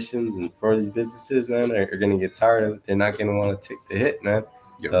corporations and for these businesses, man, are going to get tired of it. They're not going to want to take the hit, man.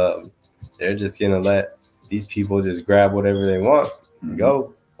 Yep. So they're just going to let these people just grab whatever they want and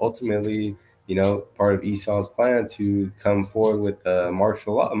go. Ultimately, you know, part of Esau's plan to come forward with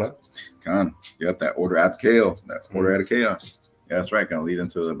martial law, man. Yep, that order out of chaos. That order out of chaos. Yeah, that's right. Going to lead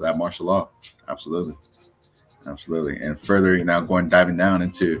into that martial law. Absolutely. Absolutely. And further, you know, diving down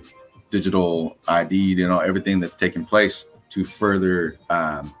into digital ID, you know, everything that's taking place to further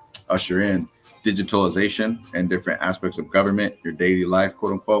usher in digitalization and different aspects of government, your daily life,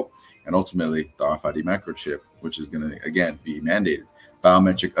 quote unquote, and ultimately the RFID microchip, which is going to, again, be mandated.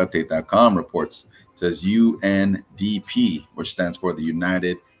 Biometricupdate.com reports, says UNDP, which stands for the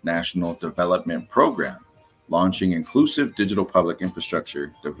United National Development Program, launching inclusive digital public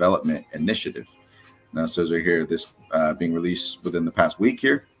infrastructure development initiative. Now it says right here, this being released within the past week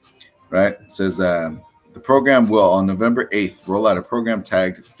here, right? It says the program will on November 8th roll out a program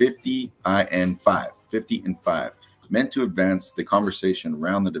tagged 50IN5, meant to advance the conversation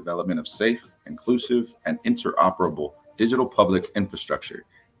around the development of safe, inclusive, and interoperable digital public infrastructure,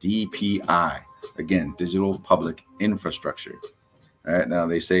 DPI. Again, digital public infrastructure. All right, now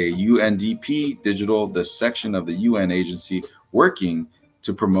they say UNDP Digital, the section of the UN agency working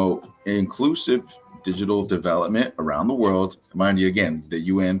to promote inclusive digital development around the world. Mind you, again, the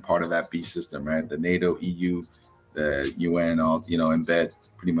UN part of that beast system, right? The NATO, EU, the UN, all, you know, embed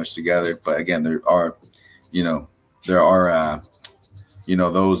pretty much together. But again, there are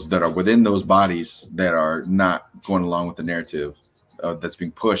those that are within those bodies that are not going along with the narrative that's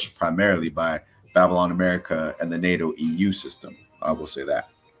being pushed primarily by Babylon America and the NATO EU system. I will say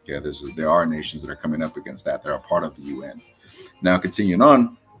that. Yeah, there are nations that are coming up against that. They're a part of the UN. Now, continuing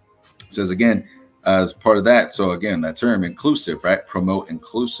on, it says again, as part of that, so again, that term inclusive, right? Promote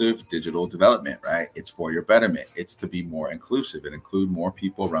inclusive digital development, right? It's for your betterment. It's to be more inclusive and include more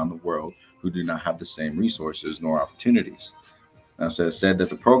people around the world who do not have the same resources nor opportunities. Now, it said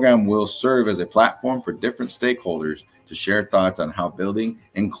that the program will serve as a platform for different stakeholders to share thoughts on how building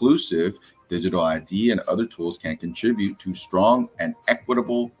inclusive digital ID and other tools can contribute to strong and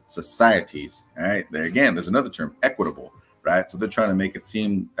equitable societies. All right, there again, there's another term, equitable, right? So they're trying to make it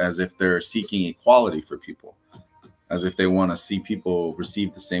seem as if they're seeking equality for people, as if they want to see people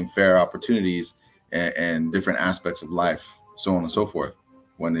receive the same fair opportunities and different aspects of life, so on and so forth,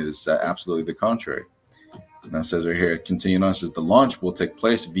 when it is absolutely the contrary. Now it says right here, continuing on, it says the launch will take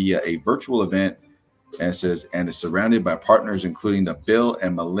place via a virtual event, and it says, and is surrounded by partners including the Bill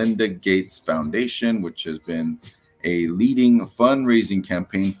and Melinda Gates Foundation, which has been a leading fundraising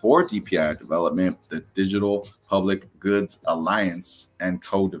campaign for DPI development, the Digital Public Goods Alliance, and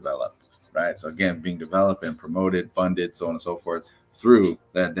co-developed, right? So again, being developed and promoted, funded, so on and so forth, through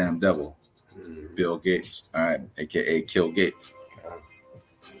that damn devil, Bill Gates, all right, aka Kill Gates.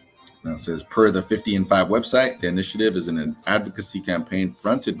 Now it says, per the 50 and 5 website, the initiative is an advocacy campaign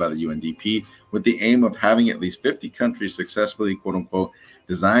fronted by the UNDP with the aim of having at least 50 countries successfully, quote unquote,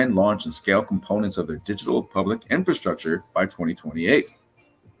 design, launch, and scale components of their digital public infrastructure by 2028.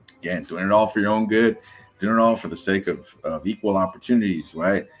 Again, doing it all for your own good, doing it all for the sake of equal opportunities,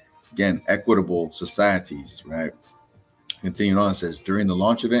 right? Again, equitable societies, right? Continuing on, it says, during the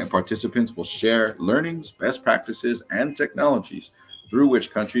launch event, participants will share learnings, best practices, and technologies through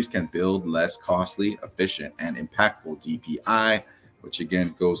which countries can build less costly, efficient, and impactful DPI, which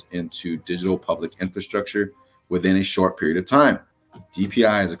again goes into digital public infrastructure within a short period of time.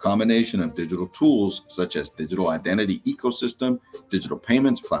 DPI is a combination of digital tools such as digital identity ecosystem, digital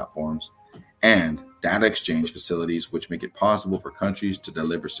payments platforms, and data exchange facilities, which make it possible for countries to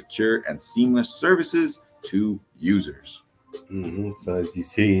deliver secure and seamless services to users. So as you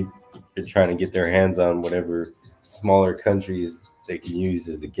see, they're trying to get their hands on whatever smaller countries they can use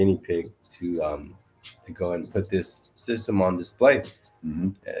as a guinea pig to go and put this system on display.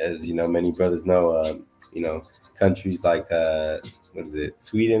 As you know, many brothers know, you know, countries like what is it,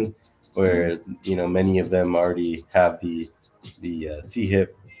 Sweden, where you know many of them already have the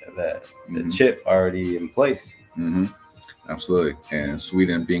CHIP, the chip already in place. Absolutely, and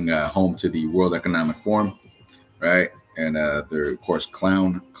Sweden being home to the World Economic Forum, right? And they're of course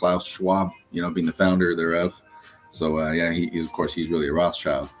Klaus Schwab, you know, being the founder thereof. So yeah, he of course he's really a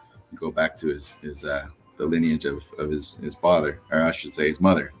Rothschild. You go back to his the lineage of his father, or I should say his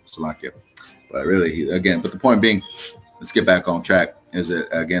mother, Slovakia. But really, but the point being, let's get back on track. Is that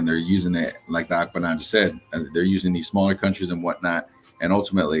again they're using it like Doc Banah just said. They're using these smaller countries and whatnot, and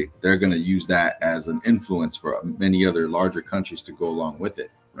ultimately they're going to use that as an influence for many other larger countries to go along with it,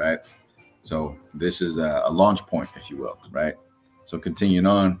 right? So this is a launch point, if you will, right? So continuing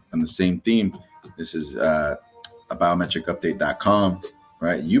on the same theme, this is a biometricupdate.com,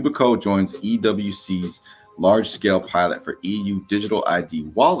 right? Yubico joins EWC's large-scale pilot for EU digital ID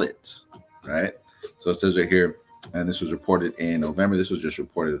wallet, right? So it says right here, and this was reported in November. This was just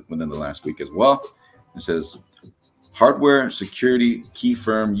reported within the last week as well. It says, hardware security key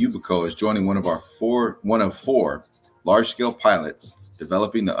firm Yubico is joining one of four large-scale pilots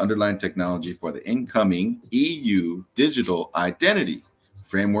developing the underlying technology for the incoming EU digital identity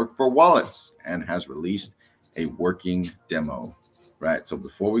framework for wallets, and has released a working demo, right? So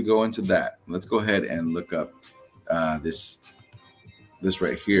before we go into that, let's go ahead and look up this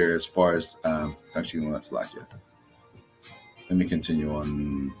right here as far as actually, no, that's Slovakia. Let me continue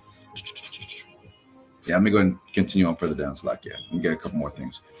on. Yeah, let me go ahead and continue on further down Slovakia and get a couple more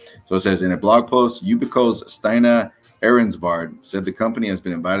things. So it says, in a blog post, Yubico's Stina Arensvard said the company has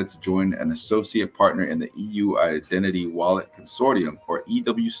been invited to join an associate partner in the EU Identity Wallet Consortium, or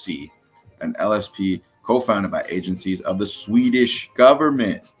EWC, an LSP co-founded by agencies of the Swedish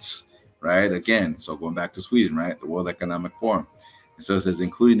government, right? Again, so going back to Sweden, right? The World Economic Forum. So it says,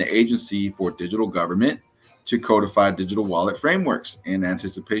 including the Agency for Digital Government, to codify digital wallet frameworks in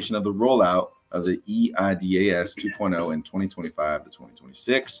anticipation of the rollout of the EIDAS 2.0 in 2025 to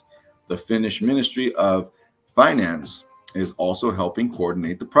 2026. The Finnish Ministry of Finance is also helping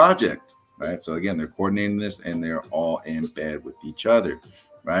coordinate the project, right? So again, they're coordinating this and they're all in bed with each other,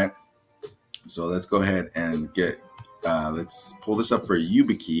 right? So let's go ahead and let's pull this up for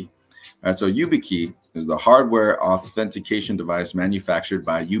YubiKey. All right, so YubiKey is the hardware authentication device manufactured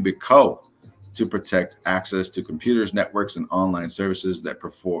by Yubico to protect access to computers, networks, and online services that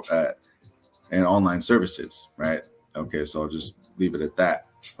perform and online services, right? Okay, so I'll just leave it at that.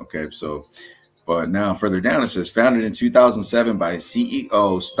 Okay, so but now further down it says, founded in 2007 by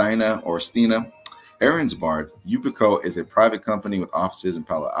CEO Stina Arensvard, Yubico is a private company with offices in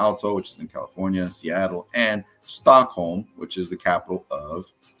Palo Alto, which is in California, Seattle, and Stockholm, which is the capital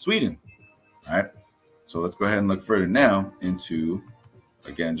of Sweden. All right, so let's go ahead and look further now into,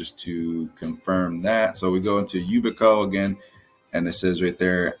 again, just to confirm that. So we go into Yubico again, and it says right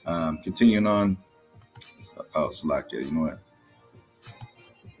there, continuing on. Oh, Slovakia, you know what?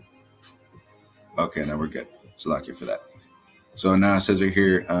 Okay, now we're good. Slovakia for that. So now it says right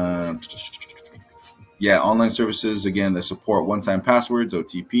here, yeah, online services, again, that support one-time passwords,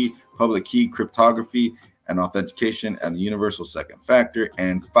 OTP, public key cryptography, and authentication, and the universal second factor,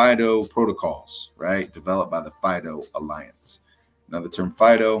 and FIDO protocols, right? Developed by the FIDO Alliance. Now, the term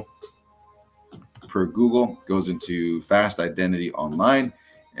FIDO, per Google, goes into fast identity online.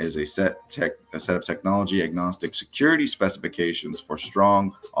 is a set of technology agnostic security specifications for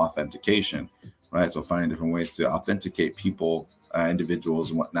strong authentication, right? So finding different ways to authenticate people,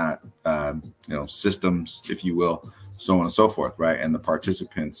 individuals and whatnot, systems, if you will, so on and so forth, right? And the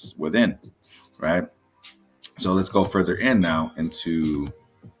participants within, right? So let's go further in now into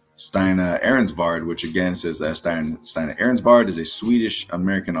Stina Ehrensvard, which again says that Stina Ehrensvard is a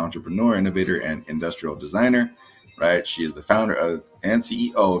Swedish-American entrepreneur, innovator, and industrial designer, right? She is the founder and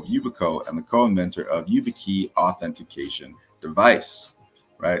CEO of Yubico and the co-inventor of YubiKey authentication device,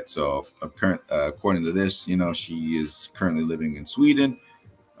 right? So according to this, she is currently living in Sweden,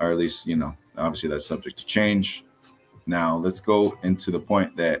 or at least, obviously that's subject to change. Now let's go into the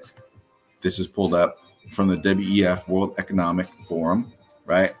point that this is pulled up from the WEF, World Economic Forum,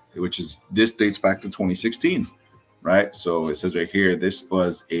 right? This dates back to 2016, right? So it says right here, this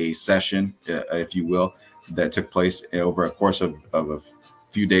was a session, if you will, that took place over a course of a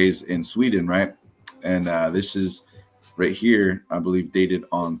few days in Sweden, right? And this is right here, I believe, dated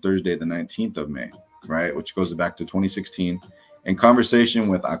on Thursday, the 19th of May, right? Which goes back to 2016. In conversation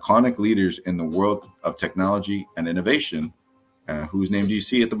with iconic leaders in the world of technology and innovation, whose name do you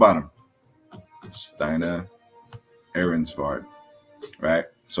see at the bottom? Stina Ehrensvard, right?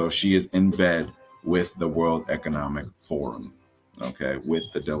 So she is in bed with the World Economic Forum, okay,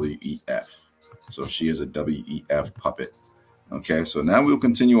 with the WEF. So she is a WEF puppet. Okay, so now we'll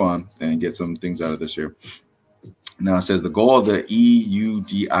continue on and get some things out of this here. Now it says the goal of the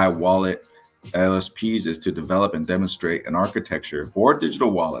EUDI wallet LSPs is to develop and demonstrate an architecture for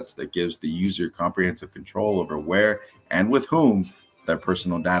digital wallets that gives the user comprehensive control over where and with whom their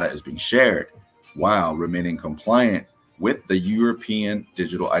personal data is being shared, while remaining compliant with the European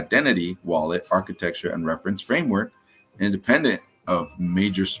Digital Identity Wallet Architecture and Reference Framework, independent of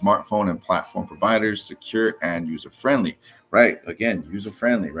major smartphone and platform providers, secure and user-friendly, right? Again,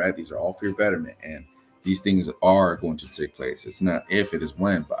 user-friendly, right? These are all for your betterment, and these things are going to take place. It's not if, it is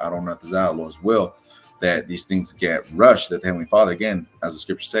when, but I don't know if the Lord's will that these things get rushed, that the Heavenly Father, again, as the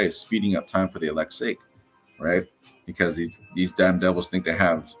scripture says, speeding up time for the elect's sake, right? Because these damn devils think they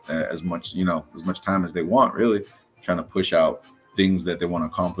have as much time as they want, really, trying to push out things that they want to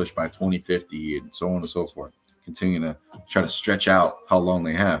accomplish by 2050 and so on and so forth. Continue to try to stretch out how long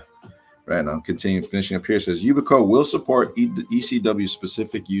they have. Right now, finishing up here, it says Yubico will support ECW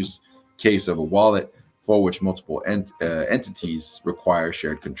specific use case of a wallet for which multiple entities require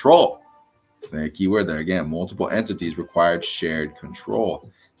shared control. The key word there again, multiple entities required shared control.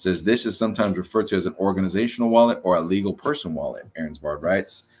 It says this is sometimes referred to as an organizational wallet or a legal person wallet, Ehrensvard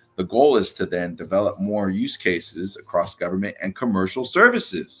writes. The goal is to then develop more use cases across government and commercial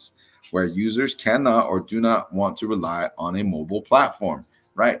services where users cannot or do not want to rely on a mobile platform,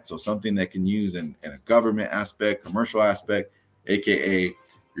 right? So something that can use in a government aspect, commercial aspect, aka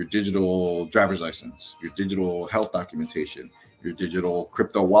your digital driver's license, your digital health documentation, your digital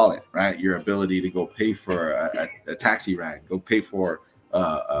crypto wallet, right? Your ability to go pay for a taxi ride, go pay for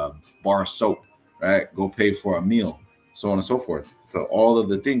a bar of soap, right? Go pay for a meal, so on and so forth. So all of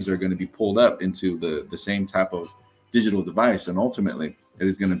the things are going to be pulled up into the same type of digital device, and ultimately it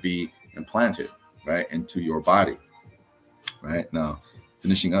is going to be implanted, right, into your body, right? Now,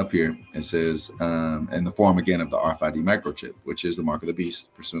 finishing up here, it says, in the form again of the RFID microchip, which is the mark of the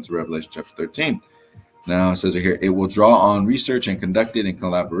beast, pursuant to Revelation chapter 13. Now it says right here, it will draw on research and conducted in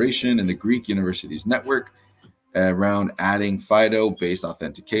collaboration in the Greek universities network around adding FIDO-based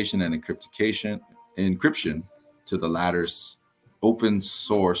authentication and encryption to the latter's open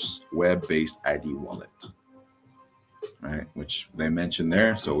source web-based ID wallet, right? Which they mentioned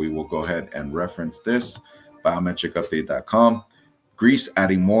there. So we will go ahead and reference this, biometricupdate.com. Greece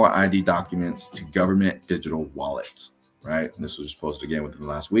adding more ID documents to government digital wallet, right? And this was just posted again within the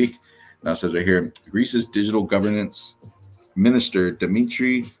last week. Now it says right here, Greece's digital governance minister,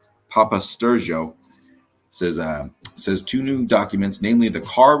 Dimitri Papasturgio, says two new documents, namely the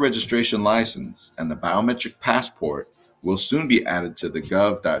car registration license and the biometric passport, will soon be added to the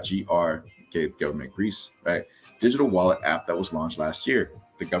gov.gr, okay, government Greece, right, digital wallet app that was launched last year.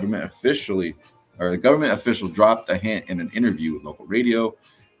 The government official dropped a hint in an interview with local radio.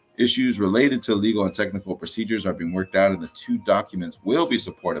 Issues related to legal and technical procedures are being worked out, and the two documents will be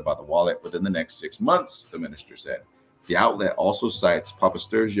supported by the wallet within the next 6 months, the minister said. The outlet also cites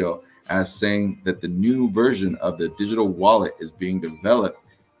Papasturgio as saying that the new version of the digital wallet is being developed,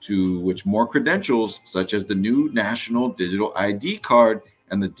 to which more credentials, such as the new National Digital ID card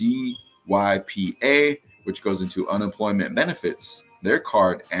and the DYPA, which goes into unemployment benefits, their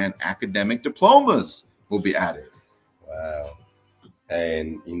card, and academic diplomas will be added. Wow.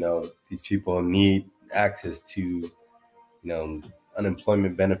 And, these people need access to,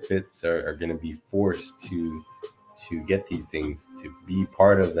 unemployment benefits are going to be forced to get these things, to be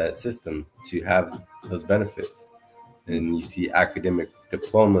part of that system, to have those benefits. And you see academic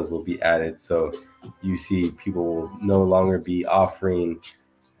diplomas will be added. So you see people will no longer be offering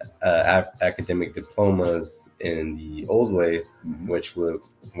academic diplomas in the old way, which would,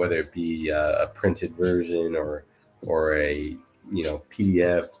 whether it be a printed version or a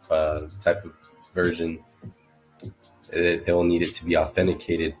PDF type of version, they'll need it to be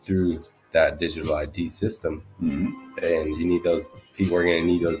authenticated through that digital ID system. And you need those people are going to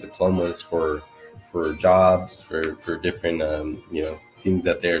need those diplomas for jobs, for different things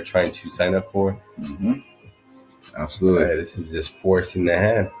that they're trying to sign up for. Absolutely. This is just forcing the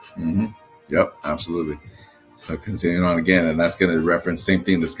hand. Yep, absolutely. So continuing on again, and that's going to reference same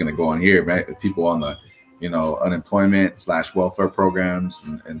thing that's going to go on here, right? People on the unemployment / welfare programs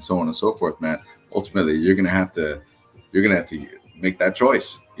and so on and so forth, man. Ultimately, you're gonna have to make that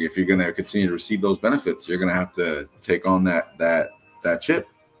choice. If you're gonna continue to receive those benefits, you're gonna have to take on that chip.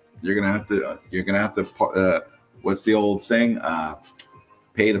 You're gonna have to what's the old saying?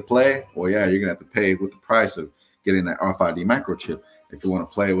 Pay to play. Well, yeah, you're gonna have to pay with the price of getting that RFID microchip if you want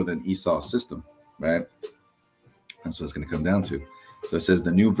to play with an ESOL system, right? That's what it's gonna come down to. So it says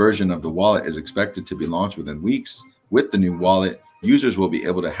the new version of the wallet is expected to be launched within weeks. With the new wallet, users will be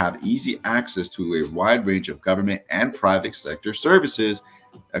able to have easy access to a wide range of government and private sector services,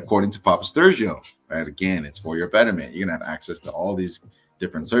 according to Papa Sturgio. Right? Again, it's for your betterment. You're going to have access to all these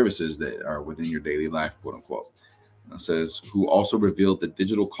different services that are within your daily life, quote unquote. It says, who also revealed that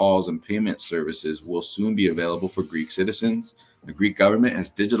digital calls and payment services will soon be available for Greek citizens. The Greek government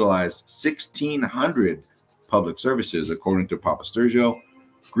has digitalized 1,600 public services, according to Papa Sturgio.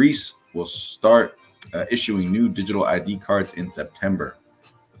 Greece will start issuing new digital ID cards in September.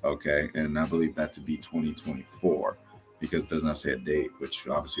 Okay, and I believe that to be 2024 because it does not say a date, which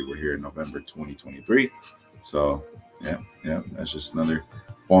obviously we're here in November 2023. So yeah, that's just another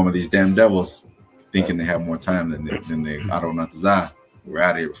form of these damn devils thinking they have more time than they AHTHA. We're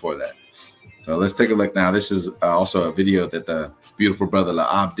out of here before that. So let's take a look now. This is also a video that the beautiful brother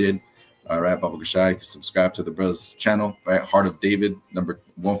Laab did. All right, Baba Gashai, subscribe to the brother's channel, right? Heart of David, number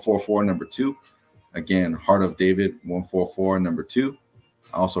 144, number 2. Again, Heart of David, 144, number 2.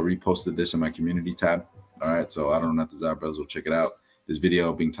 I also reposted this in my community tab. All right, so AHTHA brothers will check it out. This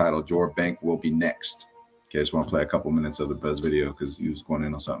video being titled, Your Bank Will Be Next. Okay, I just want to play a couple minutes of the brother's video because he was going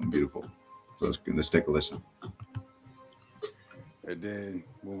in on something beautiful. So let's take a listen. And then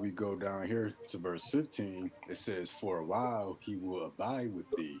when we go down here to verse 15, it says, for a while he will abide with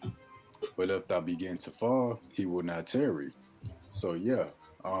thee, but if thou begin to fall, he will not tarry. So yeah,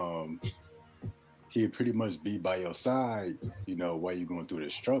 he'll pretty much be by your side, while you're going through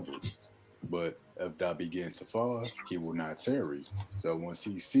this trouble. But if thou begin to fall, he will not tarry. So once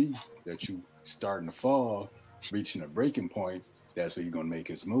he see that you starting to fall, reaching a breaking point, that's where he's going to make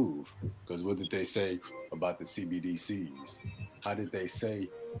his move. Because what did they say about the CBDCs? How did they say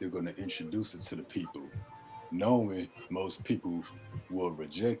they're going to introduce it to the people? Knowing most people will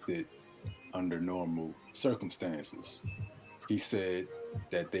reject it under normal circumstances. He said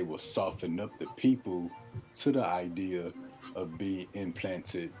that they will soften up the people to the idea of being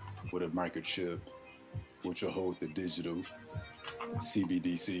implanted with a microchip, which will hold the digital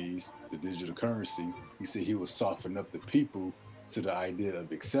CBDCs, the digital currency. He said he will soften up the people to the idea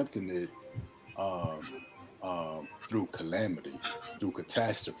of accepting it through calamity, through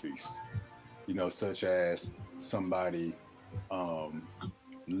catastrophes, such as somebody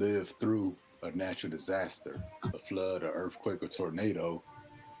lived through a natural disaster, a flood, an earthquake, a tornado,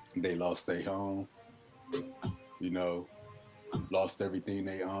 and they lost their home, lost everything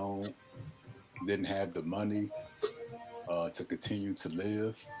they owned, didn't have the money to continue to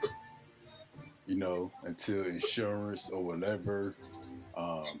live, until insurance or whatever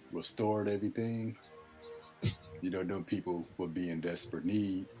restored everything. Them people would be in desperate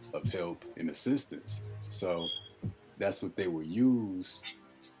need of help and assistance. So that's what they will use.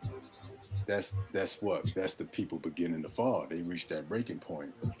 That's the people beginning to fall. They reach that breaking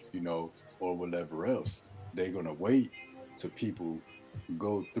point, or whatever else. They're gonna wait till people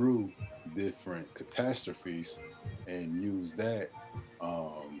go through different catastrophes and use that,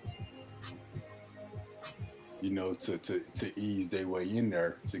 to ease their way in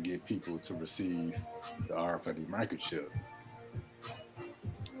there to get people to receive the RFID microchip.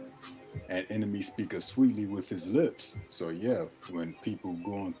 An enemy speaketh sweetly with his lips. So yeah, when people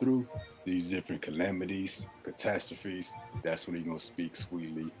going through these different calamities, catastrophes, that's when he's gonna speak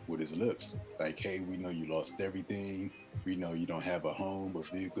sweetly with his lips. Like, hey, we know you lost everything. We know you don't have a home, a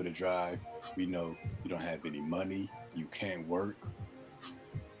vehicle to drive. We know you don't have any money. You can't work.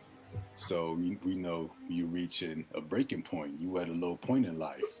 So we know you're reaching a breaking point. You at a low point in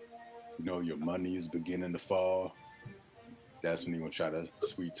life. You know your money is beginning to fall. That's when he's gonna try to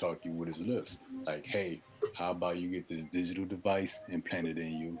sweet talk you with his lips. Like, hey, how about you get this digital device implanted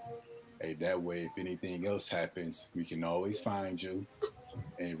in you? Hey, that way, if anything else happens, we can always find you,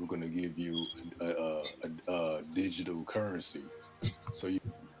 and we're gonna give you a digital currency. So you.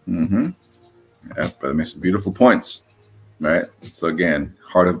 Yep, that makes some beautiful points, right? So again,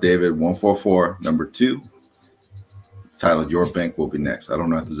 Heart of David 144, number 2, titled "Your Bank Will Be Next." I don't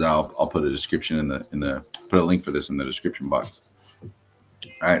know if this is. I'll put a description in the put a link for this in the description box.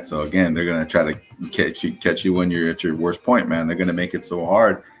 All right, so again, they're gonna try to catch you when you're at your worst point, man. They're gonna make it so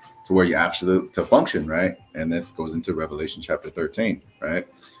hard to where you absolutely to function, right? And that goes into Revelation chapter 13, right?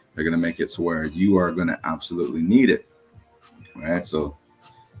 They're gonna make it so where you are gonna absolutely need it, right? So,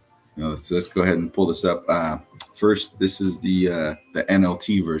 you know, let's go ahead and pull this up. First, this is the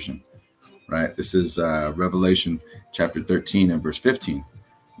NLT version, right? This is Revelation chapter 13 and verse 15.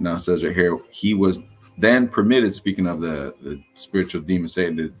 Now it says right here, he was then permitted, speaking of the spiritual demons,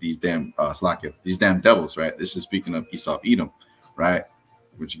 saying that these damn these damn devils, right? This is speaking of Esau, Edom, right?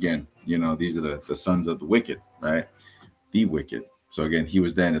 Which again, you know, these are the sons of the wicked, right? The wicked. So again, he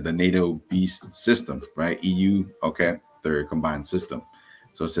was then the NATO beast system, right? EU, okay, their combined system.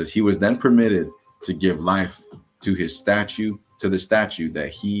 So it says he was then permitted to give life to his statue, to the statue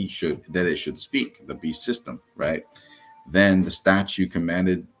that it should speak, the beast system, right? Then the statue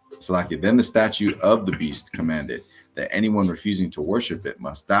commanded, then the statue of the beast commanded that anyone refusing to worship it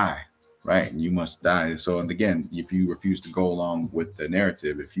must die, right? And you must die. So, and again, if you refuse to go along with the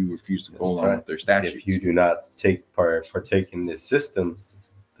narrative, if you refuse to go along with their statutes, if you do not partake in this system,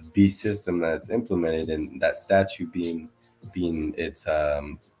 the beast system that's implemented, and that statue being its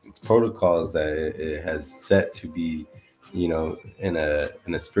protocols that it has set to be, you know, in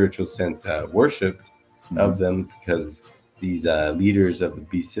a spiritual sense, worshipped of them, because these leaders of the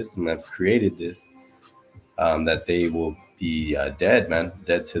beast system have created this, that they will be dead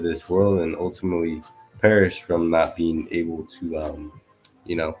to this world, and ultimately perish from not being able to,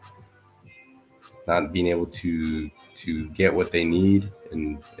 you know, not being able to get what they need,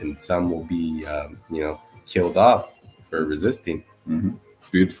 and some will be, you know, killed off for resisting.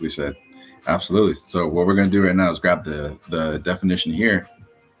 Beautifully said. Absolutely. So what we're going to do right now is grab the definition here.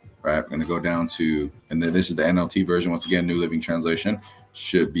 Right, I'm going to go down to, and then this is the NLT version. Once again, New Living Translation.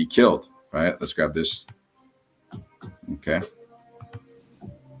 Should be killed. Right, let's grab this. Okay.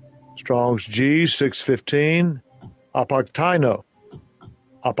 Strong's G 615. Apartino.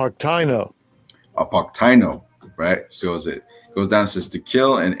 Right. So as it goes down, it says to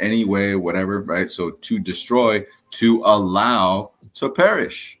kill in any way, whatever. Right. So to destroy, to allow to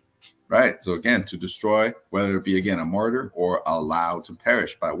perish. Right. So again, to destroy, whether it be again a martyr or allowed to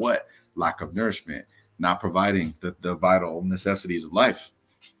perish by what? Lack of nourishment, not providing the vital necessities of life.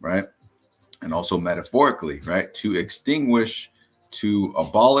 Right. And also metaphorically, right, to extinguish, to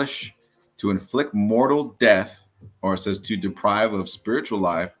abolish, to inflict mortal death, or it says to deprive of spiritual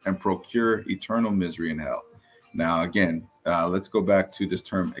life and procure eternal misery in hell. Now, again, let's go back to this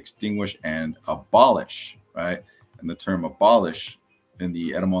term extinguish and abolish, right? And the term abolish in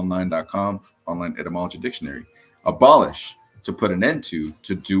the etymonline.com online etymology dictionary, abolish, to put an end to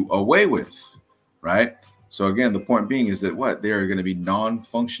do away with, right? So again, the point being is that what? They are going to be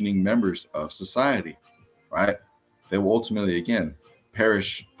non-functioning members of society, right? They will ultimately, again,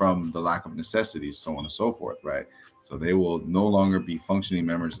 perish from the lack of necessities, so on and so forth, right? So they will no longer be functioning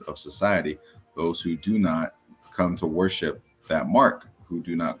members of society, those who do not come to worship that mark, who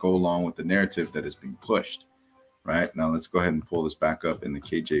do not go along with the narrative that is being pushed, right? Now let's go ahead and pull this back up in the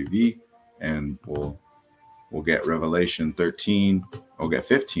KJV, and we'll get Revelation 13, we'll get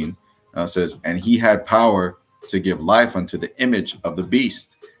 15. Now it says, and he had power to give life unto the image of the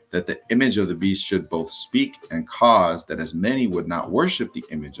beast, that the image of the beast should both speak and cause that as many would not worship the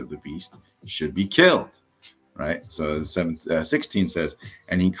image of the beast should be killed. Right. So 16 says,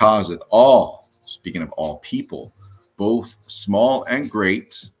 and he causeth all, speaking of all people, both small and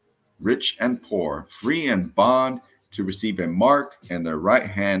great, rich and poor, free and bond, to receive a mark in their right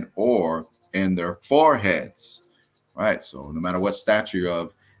hand or in their foreheads. Right. So no matter what stature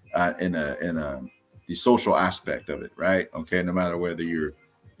of in the social aspect of it, right? Okay, no matter whether you're,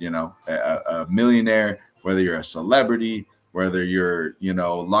 you know, a millionaire, whether you're a celebrity, whether you're, you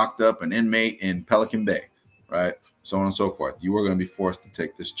know, locked up an inmate in Pelican Bay, right? So on and so forth. You are going to be forced to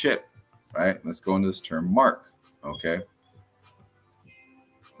take this chip, right? Let's go into this term mark, okay?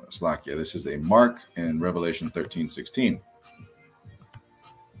 Slakia. This is a mark in Revelation 13:16.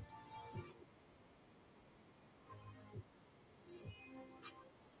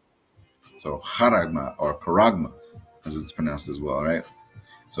 So charagma or karagma, as it's pronounced as well, right?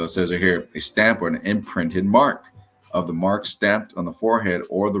 So it says right here, a stamp or an imprinted mark of the mark stamped on the forehead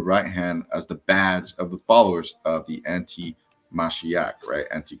or the right hand as the badge of the followers of the anti-Mashiach, right?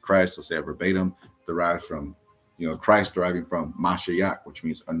 Antichrist, let's say a verbatim, derived from, you know, Christ deriving from Mashiach, which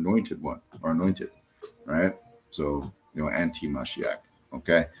means anointed one or anointed, right? So, you know, anti-Mashiach,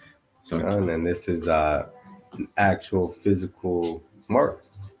 okay? So, and this is an actual physical mark,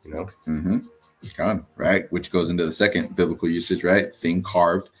 you know? Right? Which goes into the second biblical usage, right? Thing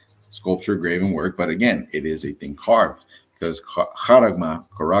carved, sculpture, graven work. But again, it is a thing carved because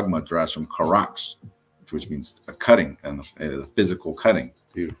karagma derives from karaks, which means a cutting and a physical cutting.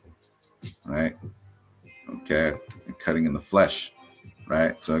 Beautiful. Right? Okay. And cutting in the flesh.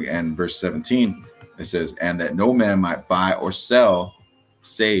 Right? So again, verse 17, it says, and that no man might buy or sell,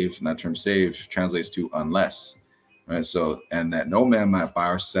 save, and that term save translates to unless. Right? So, and that no man might buy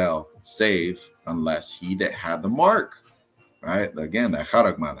or sell, save, unless he that had the mark. Right? Again, that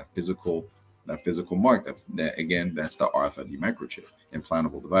charagma, that physical mark, that again, that's the RFID microchip,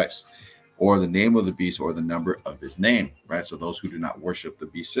 implantable device, or the name of the beast or the number of his name. Right? So those who do not worship the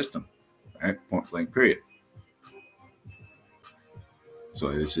beast system. Right? Point blank, period.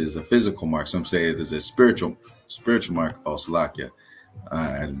 So this is a physical mark. Some say it is a spiritual mark. Oh, Salakia.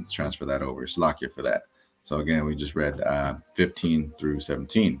 I didn't transfer that over. Salakia for that. So again, we just read 15 through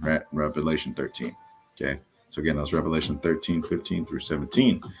 17, right? Revelation 13. Okay. So again, that was Revelation 13, 15 through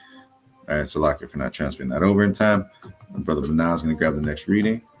 17. All right. Salakia for not transferring that over in time. My brother Banah is going to grab the next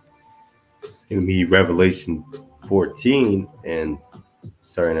reading. It's going to be Revelation 14 and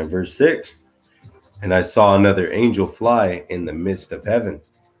starting at verse 6. And I saw another angel fly in the midst of heaven,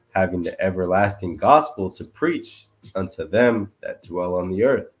 having the everlasting gospel to preach unto them that dwell on the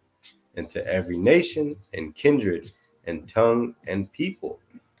earth, and to every nation and kindred and tongue and people.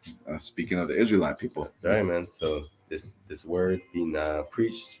 Speaking of the Israelite people. That's right, man. So this word being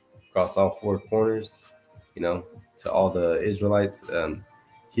preached across all four corners, you know, to all the Israelites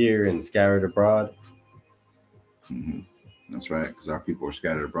here and scattered abroad. That's right, because our people are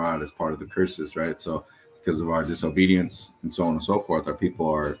scattered abroad as part of the curses, right? So because of our disobedience and so on and so forth, our people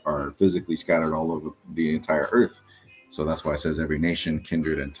are physically scattered all over the entire earth. So that's why it says every nation,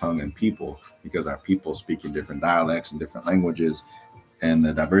 kindred, and tongue and people, because our people speak in different dialects and different languages, and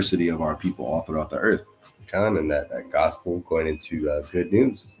the diversity of our people all throughout the earth. And that gospel going into good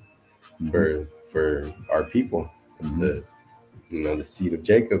news for our people, the seed of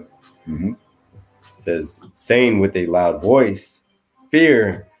Jacob. It says, saying with a loud voice,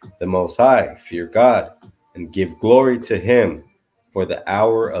 fear the Most High, fear God, and give glory to him, for the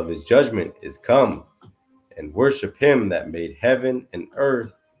hour of his judgment is come, and worship him that made heaven and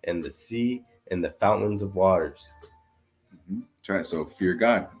earth and the sea and the fountains of waters. Right. So fear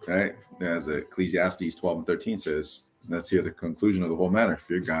God, right? As Ecclesiastes 12 and 13 says, let's hear the conclusion of the whole matter.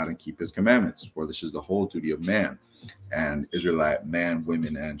 Fear God and keep his commandments, for this is the whole duty of man, and Israelite man,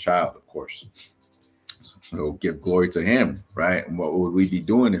 women, and child, of course. So give glory to him, right? And what would we be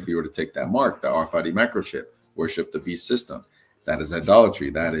doing if we were to take that mark, the RFID microchip, worship the beast system? That is idolatry.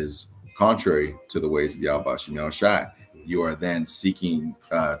 That is contrary to the ways of YAHAWASHI. You are then seeking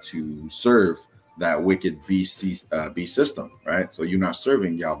to serve that wicked beast system, right? So you're not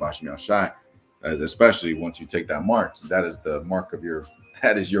serving YAHAWASHI, especially once you take that mark. That is the mark of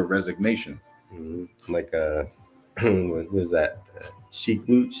that is your resignation. Like what was that? Sheik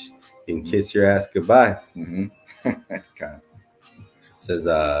Luch, and kiss your ass goodbye. It says,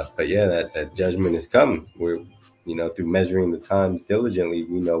 but yeah, that judgment is coming. We're, through measuring the times diligently,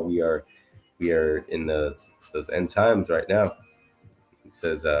 we know we are in those end times right now. It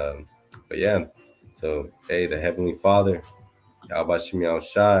says, but yeah, so hey, the Heavenly Father,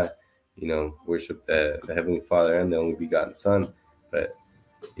 YAHAWASHI, worship the Heavenly Father and the only begotten Son. But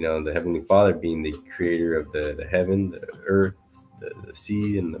the Heavenly Father being the creator of the heaven, the earth, the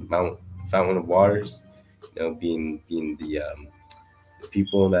sea, and the fountain of waters, being the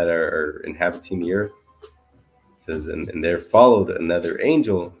people that are inhabiting the earth. It says, and there followed another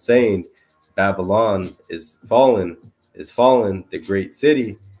angel saying, Babylon is fallen, the great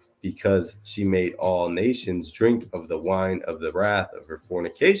city, because she made all nations drink of the wine of the wrath of her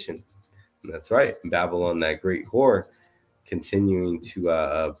fornication. And that's right, Babylon, that great whore, continuing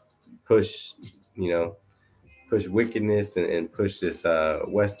to push push wickedness and push this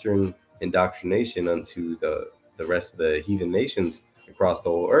Western indoctrination onto the rest of the heathen nations across the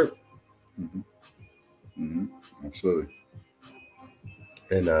whole earth. Absolutely.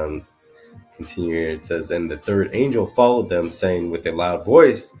 And continue here, it says, and the third angel followed them, saying with a loud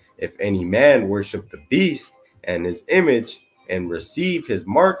voice, if any man worship the beast and his image and receive his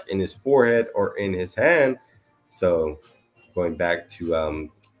mark in his forehead or in his hand. So going back to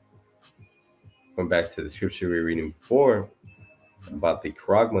the scripture we were reading before about the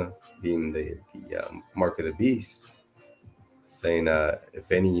charagma being the mark of the beast, saying,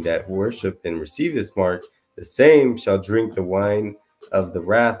 if any that worship and receive this mark, the same shall drink the wine of the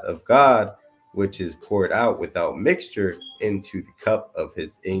wrath of God, which is poured out without mixture into the cup of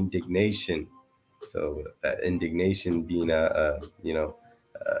his indignation. So that indignation being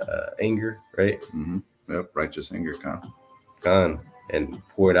anger, right? Yep, righteous anger, Khan, and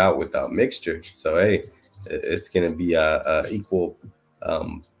poured out without mixture. So hey, it's gonna be a equal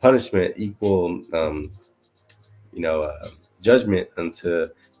punishment, equal judgment unto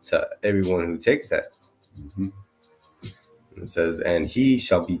everyone who takes that. It says, and he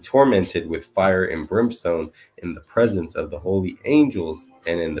shall be tormented with fire and brimstone in the presence of the holy angels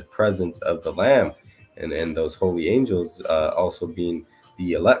and in the presence of the Lamb. And those holy angels also being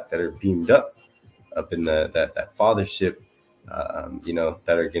the elect that are beamed up in that fathership,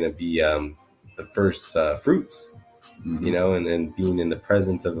 that are going to be the first fruits, and then being in the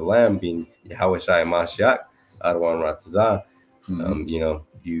presence of the Lamb, being YAHAWASHI Mashiach, Adawan Ratazah,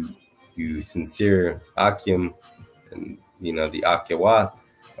 you sincere Akim, and the Akyawah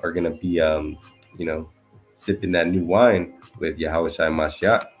are gonna be sipping that new wine with YAHAWASHI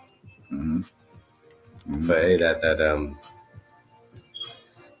Mashiach. But hey, that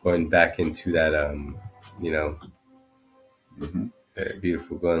going back into that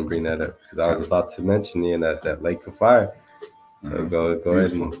beautiful. Go ahead and bring that up, because I was about to mention that lake of fire. So go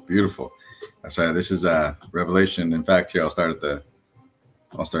ahead and beautiful. That's right. This is Revelation. In fact, here I'll pull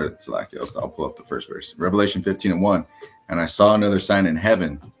up the first verse. Revelation 15:1. And I saw another sign in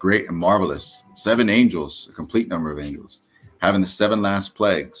heaven, great and marvelous, 7 angels, a complete number of angels, having the 7 last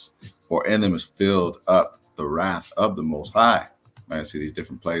plagues, for in them is filled up the wrath of the Most High. Right, see, these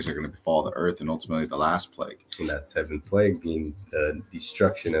different plagues are going to befall the earth, and ultimately the last plague. And that 7th plague being the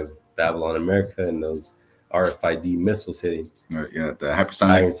destruction of Babylon, America, and those RFID missiles hitting. Yeah, the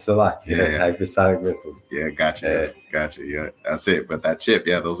hypersonic. Hypersonic missiles. Yeah, gotcha. Yeah, that's it. But that chip,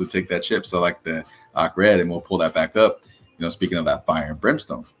 those who take that chip. So like the read, and we'll pull that back up. Speaking of that fire and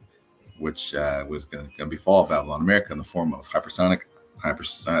brimstone, which was going to befall Babylon, America in the form of hypersonic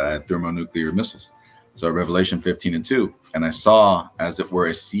thermonuclear missiles. So Revelation 15:2, and I saw as it were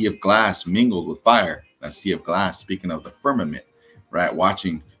a sea of glass mingled with fire. That sea of glass, speaking of the firmament, right?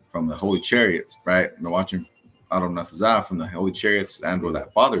 Watching from the holy chariots, right? And watching Adam Nathazah from the holy chariots and or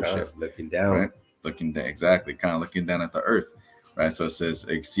that fathership. Looking down. Right? Looking down, exactly, kind of looking down at the earth. Right. So it says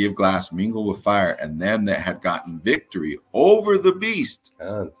a sea of glass mingled with fire, and them that had gotten victory over the beast.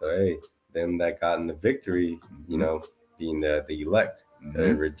 So hey, them that gotten the victory, being the elect that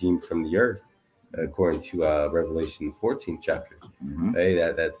are redeemed from the earth, according to Revelation 14 chapter. Hey,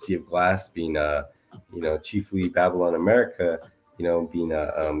 that sea of glass being chiefly Babylon, America, being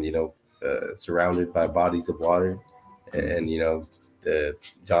surrounded by bodies of water, and the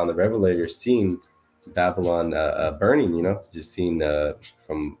John the Revelator seeing Babylon burning, just seeing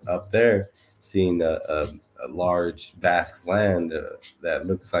from up there, seeing a large, vast land that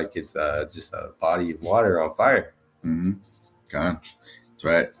looks like it's just a body of water on fire. God. That's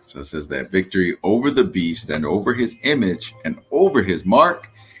right. So it says that victory over the beast and over his image and over his mark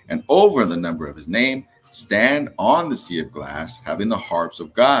and over the number of his name stand on the sea of glass, having the harps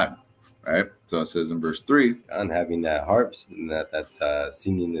of God. Right. So it says in verse 3, and having that harps, and that's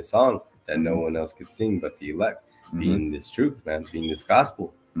singing the song that no one else could sing but the elect, being this truth, man, being this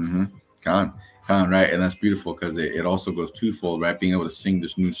gospel. Right. And that's beautiful, because it also goes twofold, right? Being able to sing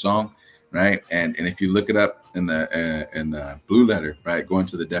this new song, right? And if you look it up in the blue letter, right, going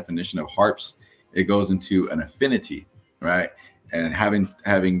to the definition of harps, it goes into an affinity, right? And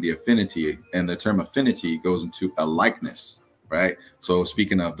having the affinity, and the term affinity goes into a likeness, right? So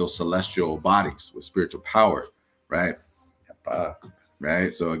speaking of those celestial bodies with spiritual power, right?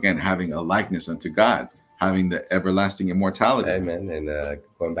 Right. So again, having a likeness unto God, having the everlasting immortality. Amen. And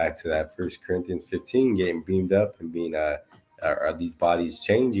going back to that 1 Corinthians 15, getting beamed up and being are these bodies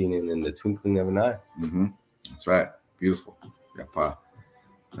changing in the twinkling of an eye? That's right. Beautiful.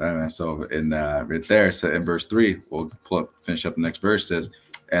 So in right there, so in verse 3, we'll finish up the next verse. Says,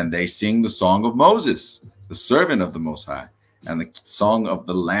 and they sing the song of Moses, the servant of the Most High, and the song of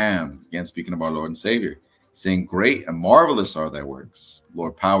the Lamb. Again, speaking of our Lord and Savior. saying, great and marvelous are thy works.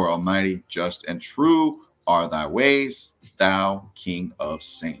 Lord, power almighty, just and true are thy ways, thou King of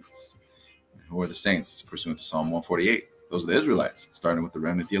saints. And who are the saints? Pursuant to Psalm 148. Those are the Israelites, starting with the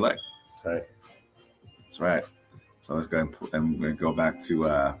remnant, the elect. That's right. That's right. So let's go ahead and we're going to go back to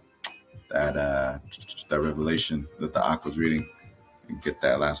that revelation that the Ak was reading and get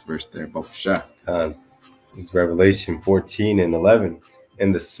that last verse there. This is Revelation 14:11.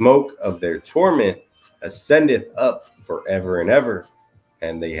 And the smoke of their torment ascendeth up forever and ever,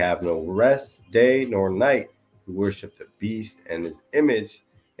 and they have no rest day nor night, who worship the beast and his image,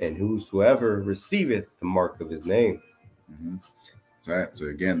 and whosoever receiveth the mark of his name. Mm-hmm. That's right. So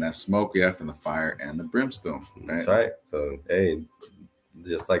again, that smoke we have from the fire and the brimstone. Right? That's right. So hey,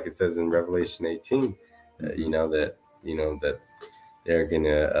 just like it says in Revelation 18, that they're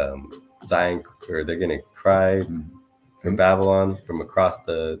gonna Zion, or they're gonna cry from Babylon from across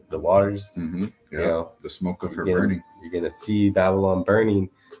the waters. Mm-hmm. Yeah. The smoke of her burning. You're gonna see Babylon burning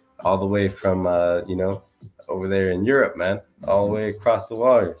all the way from over there in Europe, man, all the way across the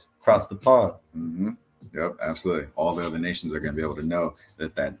waters, across the pond. Mm-hmm. Yep, absolutely. All the other nations are going to be able to know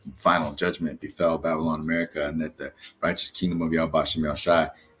that that final judgment befell Babylon, America, and that the righteous kingdom of YAHAWASHI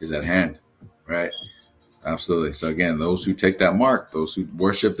is at hand, right? Absolutely. So again, those who take that mark, those who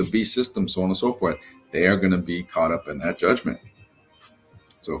worship the beast system, so on and so forth, they are going to be caught up in that judgment.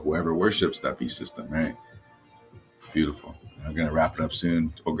 So whoever worships that beast system, right? Beautiful. I'm going to wrap it up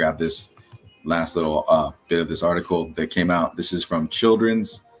soon. We'll grab this last little bit of this article that came out. This is from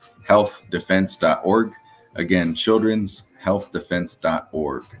childrenshealthdefense.org. Again,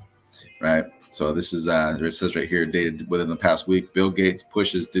 childrenshealthdefense.org, right? So this is, it says right here, dated within the past week, Bill Gates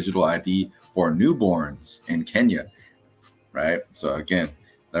pushes digital ID for newborns in Kenya, right? So again,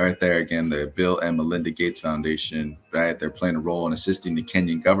 right there, again, the Bill and Melinda Gates Foundation, right? They're playing a role in assisting the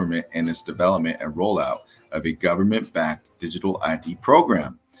Kenyan government in its development and rollout of a government-backed digital ID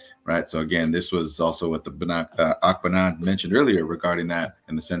program, right? So again, this was also what the Banah mentioned earlier regarding that,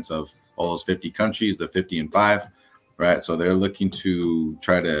 in the sense of all those 50 countries, the 50 and 5, right? So they're looking to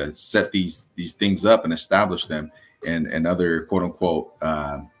try to set these things up and establish them in other quote unquote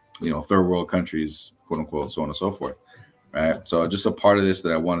third world countries, quote unquote, so on and so forth, right? So just a part of this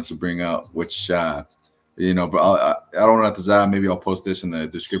that I wanted to bring out, which but I don't know at the Zah, maybe I'll post this in the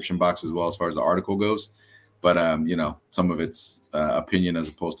description box as well as far as the article goes. But some of it's opinion as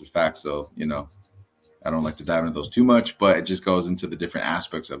opposed to fact. So I don't like to dive into those too much, but it just goes into the different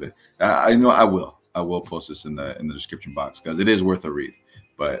aspects of it. I will post this in the description box because it is worth a read.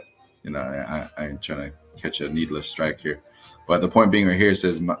 But I ain't trying to catch a needless strike here. But the point being right here, it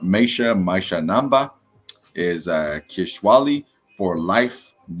says Maisha Namba is Kishwali for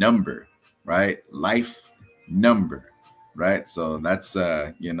life number, right? Life number, right? So that's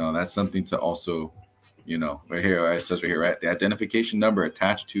that's something to also right here, it says right here, right? The identification number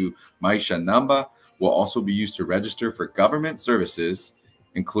attached to Maisha Namba will also be used to register for government services,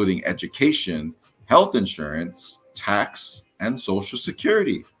 including education, health insurance, tax, and social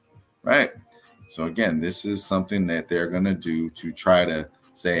security, right? So again, this is something that they're going to do to try to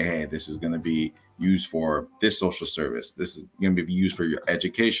say, hey, this is going to be used for this social service. This is going to be used for your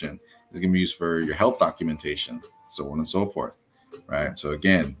education. It's going to be used for your health documentation, so on and so forth, right? So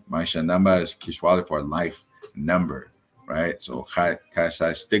again, Maisha Namba is Kishwali for life number, right? So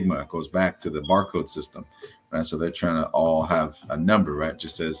Kaisai stigma goes back to the barcode system, right? So they're trying to all have a number, right?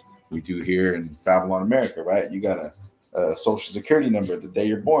 Just as we do here in Babylon, America, right? You got a social security number the day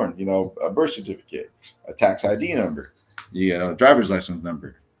you're born, a birth certificate, a tax ID number, you got a driver's license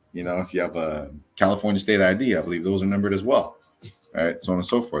number, if you have a California state ID, I believe those are numbered as well, right? So on and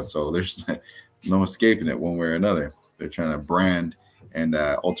so forth. So there's no escaping it one way or another. They're trying to brand and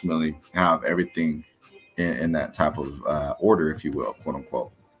ultimately have everything in that type of order, if you will, quote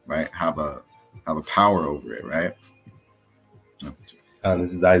unquote, right? Have a power over it, right?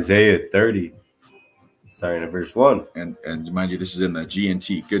 This is Isaiah 30, starting at verse 1. And mind you, this is in the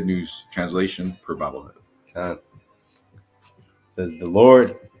GNT, Good News Translation per Biblehood. It says, the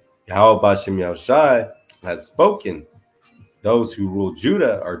Lord, Yahawah Bashem Yahushai, has spoken. Those who rule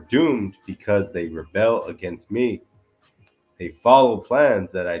Judah are doomed because they rebel against me. They follow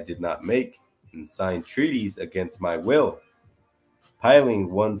plans that I did not make and sign treaties against my will, piling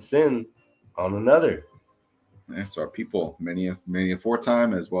one sin on another. That's our people, many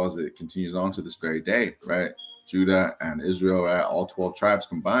aforetime, as well as it continues on to this very day, right? Judah and Israel, right? All 12 tribes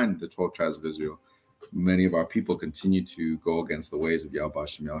combined, the 12 tribes of Israel. Many of our people continue to go against the ways of Yahawah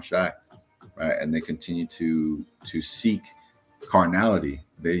Bashem Yahushai, right? And they continue to seek carnality.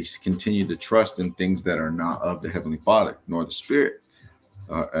 They continue to trust in things that are not of the Heavenly Father, nor the Spirit,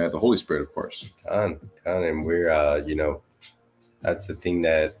 The Holy Spirit, of course. And we're, you know, that's the thing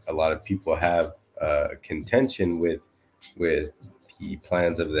that a lot of people have contention with the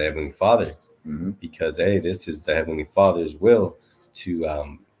plans of the Heavenly Father, because hey, this is the Heavenly Father's will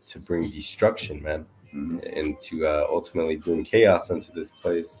to bring destruction, man, and to ultimately bring chaos into this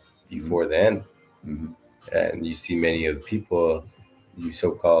place before the end. And you see many of the people, you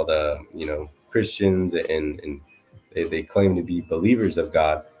so-called, you know, Christians, and they claim to be believers of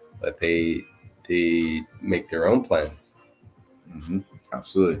God, but they make their own plans.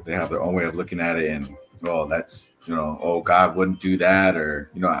 Absolutely, they have their own way of looking at it, and well, that's, you know, oh, God wouldn't do that, or,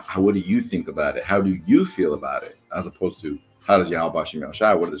 you know, what do you think about it? How do you feel about it? As opposed to, how does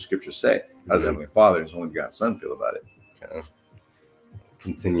YAHAWASHI, what do the scriptures say? How does Heavenly Father, His only begotten Son, feel about it? Okay.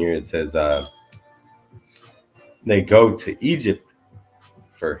 Continue. It says, they go to Egypt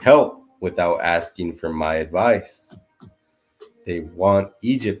for help without asking for my advice. They want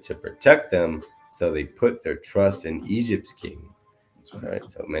Egypt to protect them, so they put their trust in Egypt's king. That's right.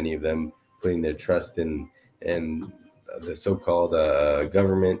 So many of them putting their trust in the so-called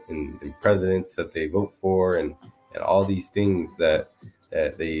government and presidents that they vote for, and all these things that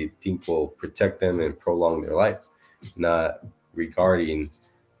they think will protect them and prolong their life, not regarding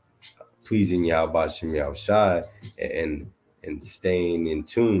pleasing YAHAWASHI and staying in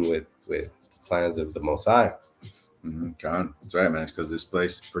tune with plans of the Most High. God, that's right, man. Because this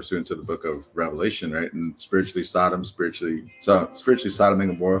place, pursuant to the book of Revelation, right, and spiritually Sodom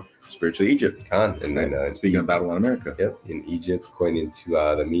and Gomorrah, spiritually Egypt. God, and then speaking of Babylon, America. Yep, in Egypt, according to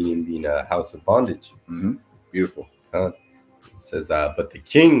the meaning being a house of bondage. Beautiful. It says, but the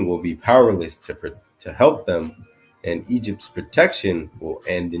king will be powerless to help them, and Egypt's protection will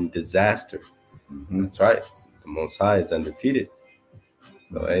end in disaster. That's right. The Most High is undefeated.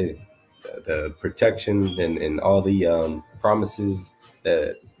 So, hey, the protection and all the promises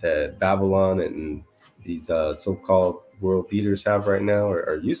that Babylon and these so-called world leaders have right now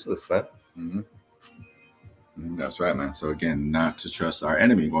are useless, man. That's right, man. So again, not to trust our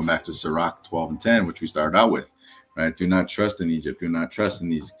enemy. Going back to Sirach 12:10, which we started out with, right? Do not trust in Egypt. Do not trust in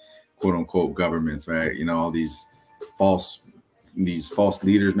these quote unquote governments, right? You know, all these false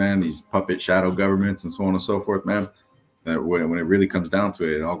leaders, man, these puppet shadow governments and so on and so forth, man. That when it really comes down to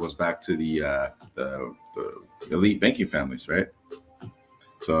it, it all goes back to the elite banking families, right?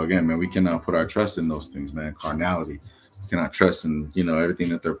 So again, man, we cannot put our trust in those things, man. Carnality. We cannot trust in, you know, everything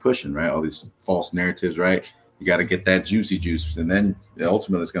that they're pushing, right? All these false narratives, right? You got to get that juicy juice, and then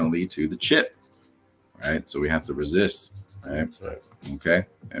ultimately it's going to lead to the chip, right? So we have to resist, right? Okay,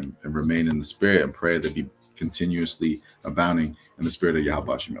 and remain in the spirit and pray to be continuously abounding in the spirit of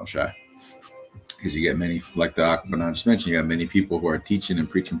YAHAWASHI. Because you get many, like the Banah just mentioned, you got many people who are teaching and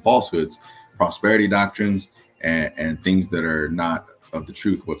preaching falsehoods, prosperity doctrines, and things that are not of the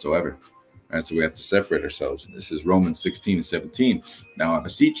truth whatsoever. Right, so we have to separate ourselves. This is Romans 16:17. Now I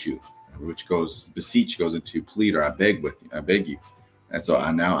beseech you, which beseech goes into plead, or I beg you. And so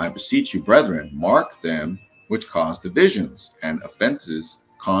I beseech you, brethren, mark them which cause divisions and offenses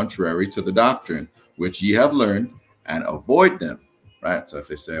contrary to the doctrine which ye have learned, and avoid them. Right. So if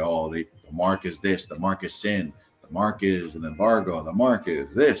they say, oh, the mark is this, the mark is sin, the mark is an embargo, the mark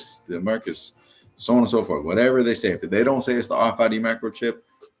is this, the mark is so on and so forth, whatever they say, if they don't say it's the RFID microchip,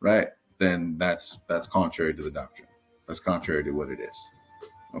 right, then that's contrary to the doctrine. That's contrary to what it is.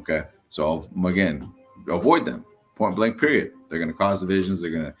 Okay. So again, avoid them. Point blank, period. They're going to cause divisions. They're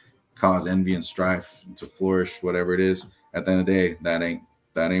going to cause envy and strife to flourish, whatever it is. At the end of the day,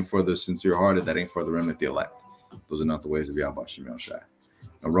 that ain't for the sincere hearted. That ain't for the remnant, the elect. Those are not the ways of YAHAWASHI.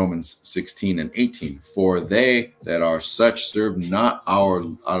 Romans 16:18. For they that are such serve not our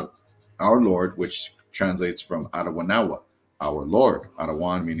Lord, which translates from Adawanawa, our Lord.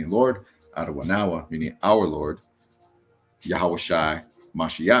 Adawan meaning Lord. Adawanawa meaning our Lord. YAHAWASHI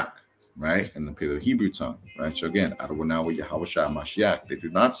Mashiach, right? In the Paleo-Hebrew tongue, right? So again, Adawanawa YAHAWASHI Mashiach. They do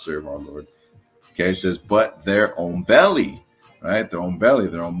not serve our Lord. Okay, it says, but their own belly, right? Their own belly,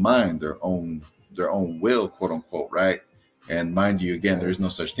 their own mind, their own will, quote unquote, right? And mind you, again, there is no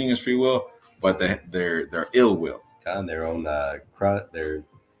such thing as free will, but their ill will, God, their own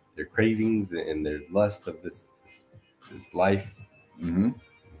their cravings and their lust of this life.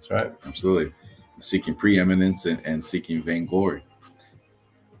 That's right, absolutely. Seeking preeminence and seeking vainglory,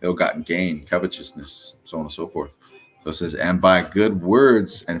 ill-gotten gain, covetousness, so on and so forth. So it says, and by good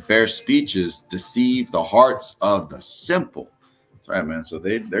words and fair speeches deceive the hearts of the simple. That's right, man. So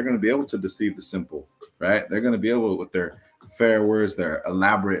they're going to be able to deceive the simple, right? They're going to be able, with their fair words, their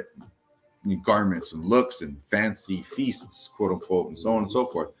elaborate garments and looks and fancy feasts, quote unquote, and so on and so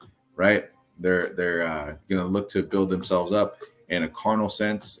forth, right? They're going to look to build themselves up in a carnal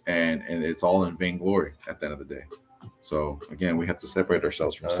sense, and it's all in vainglory at the end of the day. So again, we have to separate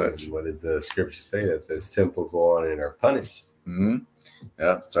ourselves from such. What does the scripture say? That the simple go on and are punished? Yeah,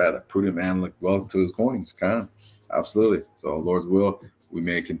 that's right. A prudent man look well to his goings, kind of. Absolutely. So Lord's will, we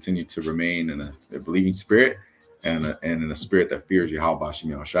may continue to remain in a believing spirit and in a spirit that fears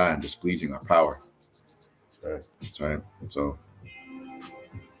YAHAWASHI and displeasing our power. That's right. That's right. So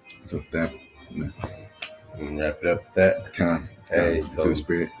that. And wrap it up with that. Kind of. Hey, so the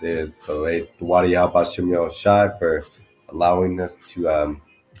spirit. Yeah, so hey, the YAHAWASHI for allowing us to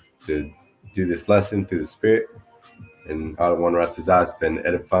do this lesson through the spirit. And RAWCHAA, it's been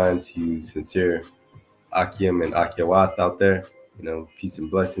edifying to you, sincere Akim and Akiawat out there. You know, peace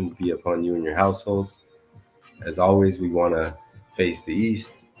and blessings be upon you and your households. As always, we want to face the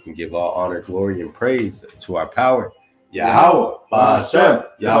east and give all honor, glory, and praise to our power. YAHAWAH, Bahashem,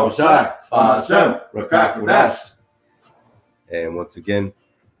 Yahawashi, Bahashem, Rakak. And once again,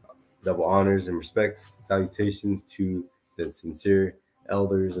 double honors and respects, salutations to the sincere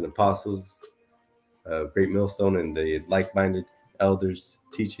elders and apostles, Great Millstone, and the like-minded elders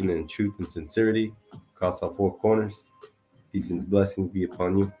teaching in truth and sincerity across our four corners. Peace and blessings be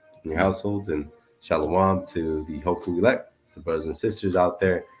upon you and your households, and shalom to the hopeful elect, the brothers and sisters out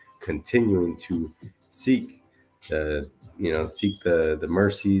there continuing to seek the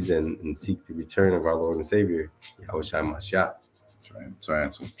mercies and seek the return of our Lord and Savior, Yahawashi Mashiach. That's right. That's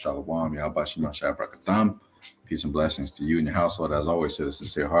right. So shalom, Yahawashi Mashiach Brakatam. Peace and blessings to you and your household. As always, to the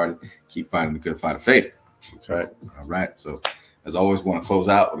sincere hearted, keep fighting the good fight of faith. That's right. All right. So, as always, want to close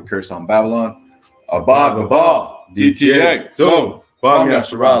out with a curse on Babylon. Abba, DTA, so, Ban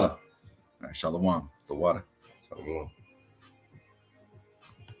Yasharahla. Shalom, the water. Shalom.